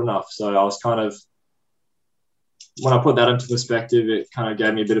 you're old enough. So I was kind of, when I put that into perspective, it kind of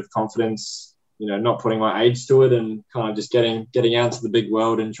gave me a bit of confidence, not putting my age to it and kind of just getting out to the big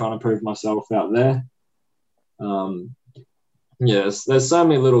world and trying to prove myself out there. There's so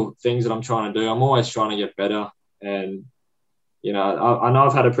many little things that I'm trying to do. I'm always trying to get better. And, I know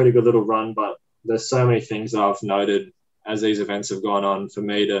I've had a pretty good little run, but there's so many things that I've noted as these events have gone on for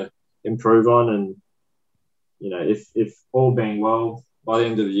me to improve on. And, if all being well, by the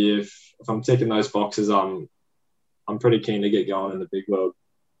end of the year, if I'm ticking those boxes, I'm pretty keen to get going in the big world.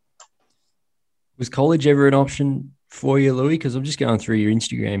 Was college ever an option for you, Louis? Because I'm just going through your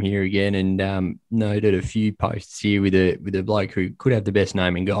Instagram here again and noted a few posts here with a bloke who could have the best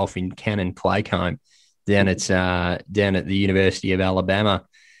name in golf in Cannon Claycomb down at the University of Alabama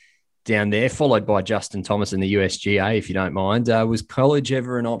down there, followed by Justin Thomas in the USGA, if you don't mind. Was college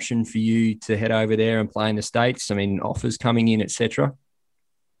ever an option for you to head over there and play in the States? I mean, offers coming in, etc.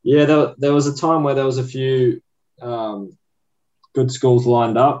 Yeah, there was a time where there was a few good schools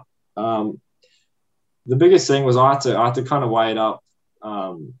lined up. The biggest thing was I had to kind of weigh it up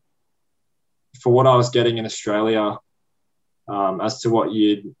for what I was getting in Australia as to what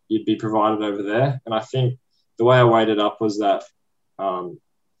you'd be provided over there. And I think the way I weighed it up was that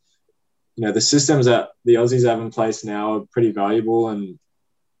the systems that the Aussies have in place now are pretty valuable, and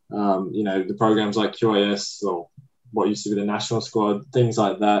the programs like QAS or what used to be the national squad, things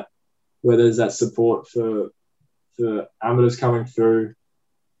like that, where there's that support for amateurs coming through.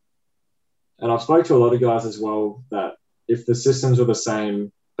 And I've spoke to a lot of guys as well that if the systems were the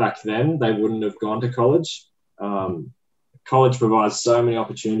same back then, they wouldn't have gone to college. College provides so many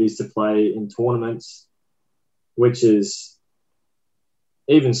opportunities to play in tournaments, which is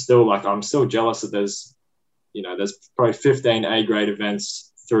even still, I'm still jealous that there's probably 15 A-grade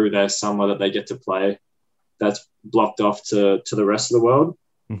events through their summer that they get to play. That's blocked off to the rest of the world.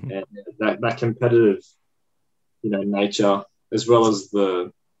 Mm-hmm. And that competitive, nature, as well as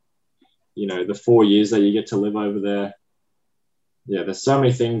the 4 years that you get to live over there. Yeah, there's so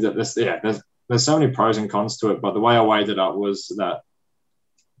many things that there's so many pros and cons to it. But the way I weighed it up was that,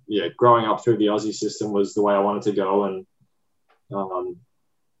 growing up through the Aussie system was the way I wanted to go. And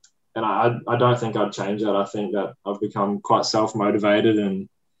I don't think I'd change that. I think that I've become quite self-motivated and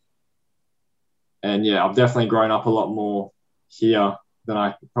I've definitely grown up a lot more here than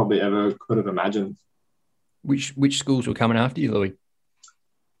I probably ever could have imagined. Which schools were coming after you, Louis?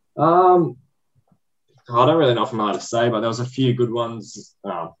 I don't really know if I'm allowed to say, but there was a few good ones.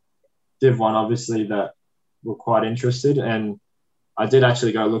 Div 1, obviously, that were quite interested. And I did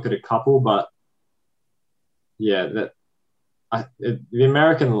actually go look at a couple, but the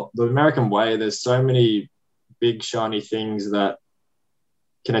American way, there's so many big, shiny things that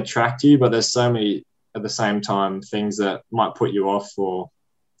can attract you, but there's so many, at the same time, things that might put you off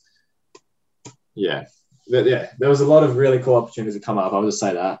there was a lot of really cool opportunities to come up. I'll just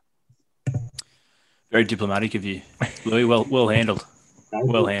say that. Very diplomatic of you, Louis. Well handled.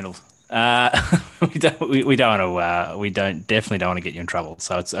 Well handled. We definitely don't want to get you in trouble.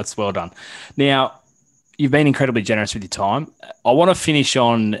 So that's well done. Now, you've been incredibly generous with your time. I want to finish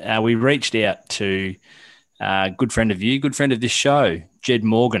on. We reached out to a good friend of this show, Jed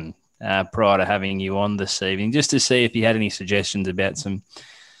Morgan. prior to having you on this evening, just to see if you had any suggestions about some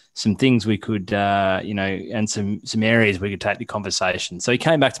things we could, and some areas we could take the conversation. So he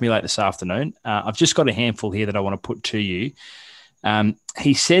came back to me late this afternoon. I've just got a handful here that I want to put to you.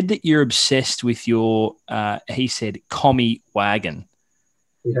 He said that you're obsessed with your, commie wagon.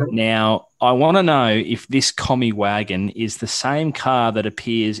 Yeah. Now, I want to know if this commie wagon is the same car that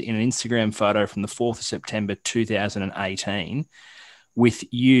appears in an Instagram photo from the 4th of September 2018 with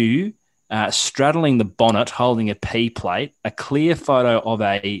you straddling the bonnet, holding a P plate, a clear photo of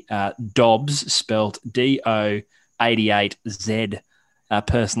a Dobbs spelt DO88Z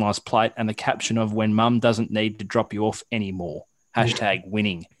personalised plate, and the caption of "When Mum doesn't need to drop you off anymore."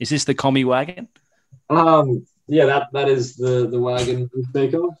 #winning. Is this the commie wagon? Yeah, that is the wagon we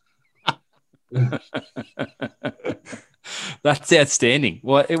speak of. That's outstanding.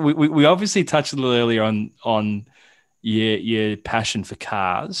 Well, we obviously touched a little earlier on your passion for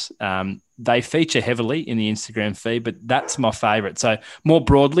cars. They feature heavily in the Instagram feed, but that's my favourite. So more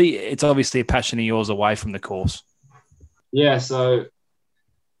broadly, it's obviously a passion of yours away from the course. Yeah, so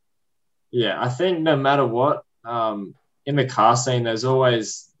I think no matter what, in the car scene, there's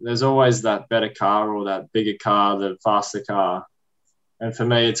always that better car or that bigger car, the faster car. And for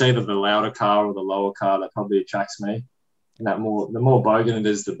me, it's either the louder car or the lower car that probably attracts me. And the more bogan it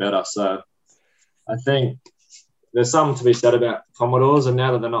is, the better. So I think there's something to be said about Commodores, and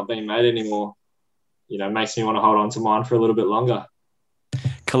now that they're not being made anymore, makes me want to hold on to mine for a little bit longer.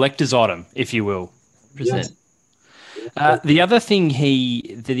 Collector's item, if you will. Yes. The other thing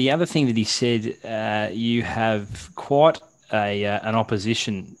that he said, you have quite an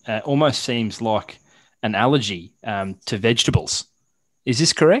opposition. Almost seems like an allergy to vegetables. Is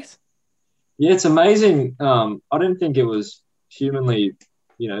this correct? Yeah, it's amazing. I didn't think it was humanly,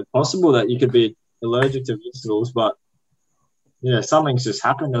 possible that you could be allergic to vegetables, but something's just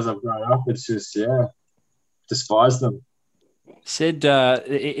happened as I've grown up. It's just despise them. Said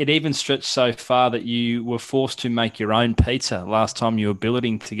it even stretched so far that you were forced to make your own pizza last time you were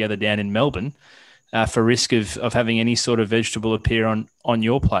billeting together down in Melbourne for risk of having any sort of vegetable appear on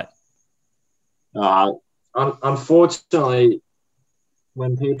your plate. Unfortunately,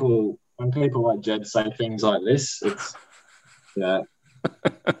 when people like Jed say things like this, it's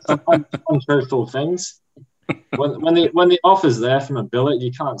sometimes untruthful things. When the offer's there from a billet,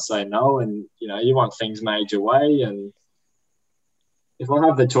 you can't say no, and you want things made your way. And if I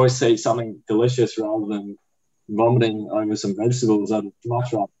have the choice to eat something delicious rather than vomiting over some vegetables, I'd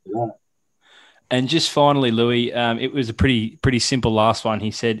much rather do that. And just finally, Louis, it was a pretty simple last one.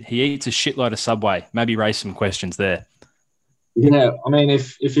 He said he eats a shitload of Subway. Maybe raise some questions there. Yeah, I mean,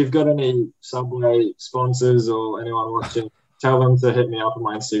 if you've got any Subway sponsors or anyone watching, tell them to hit me up on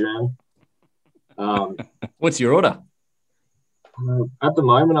my Instagram. What's your order? At the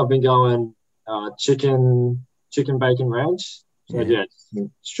moment, I've been going chicken bacon ranch. So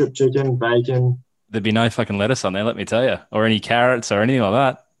strip chicken, bacon. There'd be no fucking lettuce on there, let me tell you, or any carrots or anything like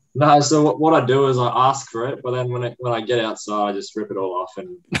that. No, so what I do is I ask for it, but then when I get outside, I just rip it all off.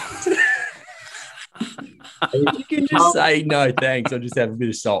 And you can just say no, thanks. I'll just have a bit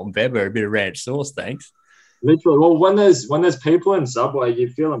of salt and pepper, a bit of ranch sauce, thanks. Literally, well, when there's people in Subway, you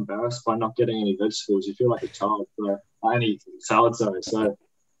feel embarrassed by not getting any vegetables. You feel like a child for any salad service. So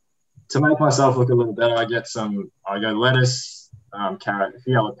to make myself look a little better, I go lettuce, carrot, a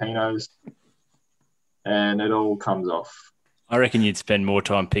few jalapenos, and it all comes off. I reckon you'd spend more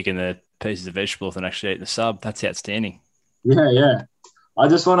time picking the pieces of vegetables than actually eating the sub. That's outstanding. Yeah. I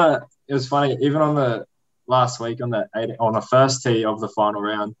just want to. It was funny. Even on the last week on the first tee of the final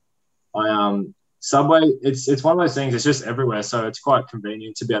round, Subway. It's one of those things. It's just everywhere, so it's quite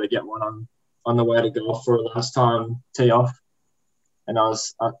convenient to be able to get one on the way to golf for a last time tee off. And I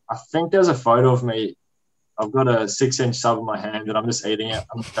think there's a photo of me. I've got a 6-inch sub in my hand and I'm just eating it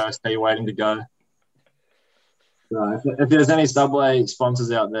on the first tee, waiting to go. So if there's any Subway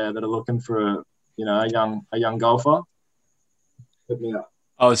sponsors out there that are looking for a young golfer, hit me up.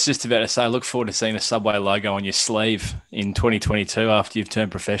 I was just about to say, I look forward to seeing the Subway logo on your sleeve in 2022 after you've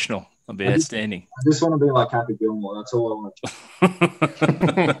turned professional. That'll be outstanding. I just want to be like Happy Gilmore. That's all I want.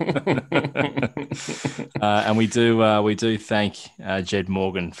 And we do thank Jed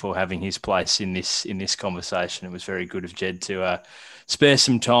Morgan for having his place in this conversation. It was very good of Jed to spare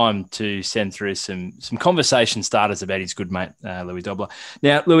some time to send through some conversation starters about his good mate, Louis Dobbelaar.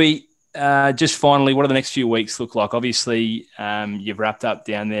 Now, Louis, just finally, what do the next few weeks look like? Obviously, you've wrapped up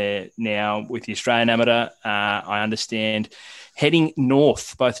down there now with the Australian Amateur. I understand heading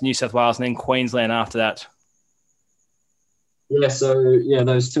north, both New South Wales and then Queensland after that. Yeah,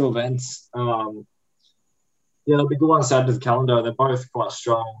 those two events. They'll be good ones to add to the calendar. They're both quite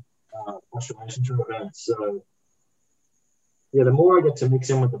strong. Australasian Tour events. So, yeah, the more I get to mix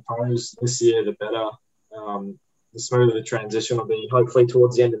in with the pros this year, the better. The smoother the transition will be, hopefully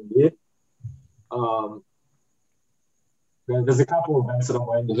towards the end of the year. There's a couple of events that I'm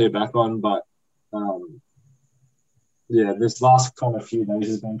waiting to hear back on, but yeah, this last kind of few days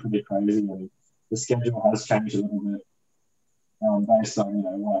has been pretty crazy, and the schedule has changed a little bit based on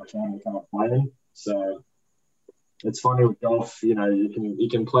what I can and can't play in. So it's funny with golf, you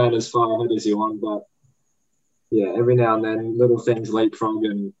can plan as far ahead as you want, but yeah, every now and then little things leapfrog,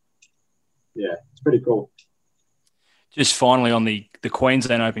 and yeah, it's pretty cool. Just finally on the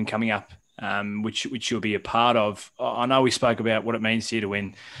Queensland Open coming up, which you'll be a part of. I know we spoke about what it means to you to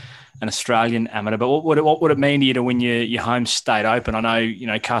win an Australian amateur, but what would it mean to you to win your home state open? I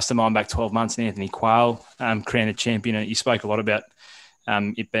know, cast the mind back 12 months and Anthony Quayle crowned champion. And you spoke a lot about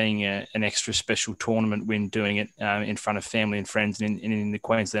it being an extra special tournament when doing it in front of family and friends and in the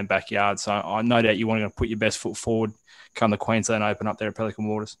Queensland backyard. So I no doubt you want to put your best foot forward come the Queensland Open up there at Pelican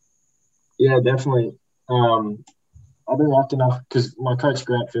Waters. Yeah, definitely. I've been lucky enough because my coach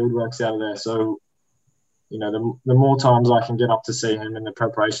Grant Field works out of there. So, the more times I can get up to see him in the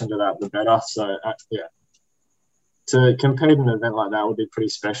preparation to that, the better. So, yeah, to compete in an event like that would be pretty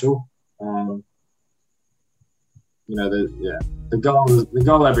special. The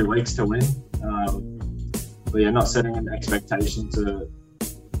goal every week is to win. But yeah, not setting an expectation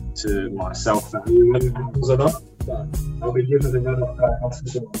to myself value whether it happens or not. But I'll be giving it a that's for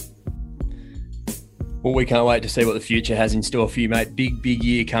sure. Well, we can't wait to see what the future has in store for you, mate. Big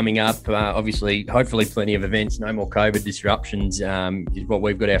year coming up. Obviously, hopefully plenty of events, no more COVID disruptions is what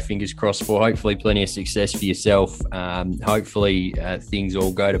we've got our fingers crossed for. Hopefully plenty of success for yourself. Hopefully things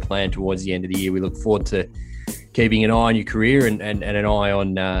all go to plan towards the end of the year. We look forward to keeping an eye on your career and an eye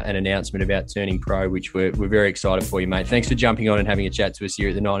on an announcement about turning pro, which we're very excited for you, mate. Thanks for jumping on and having a chat to us here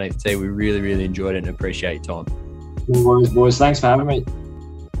at the 19th Tee. We really, really enjoyed it and appreciate your time. No worries, boys. Thanks for having me.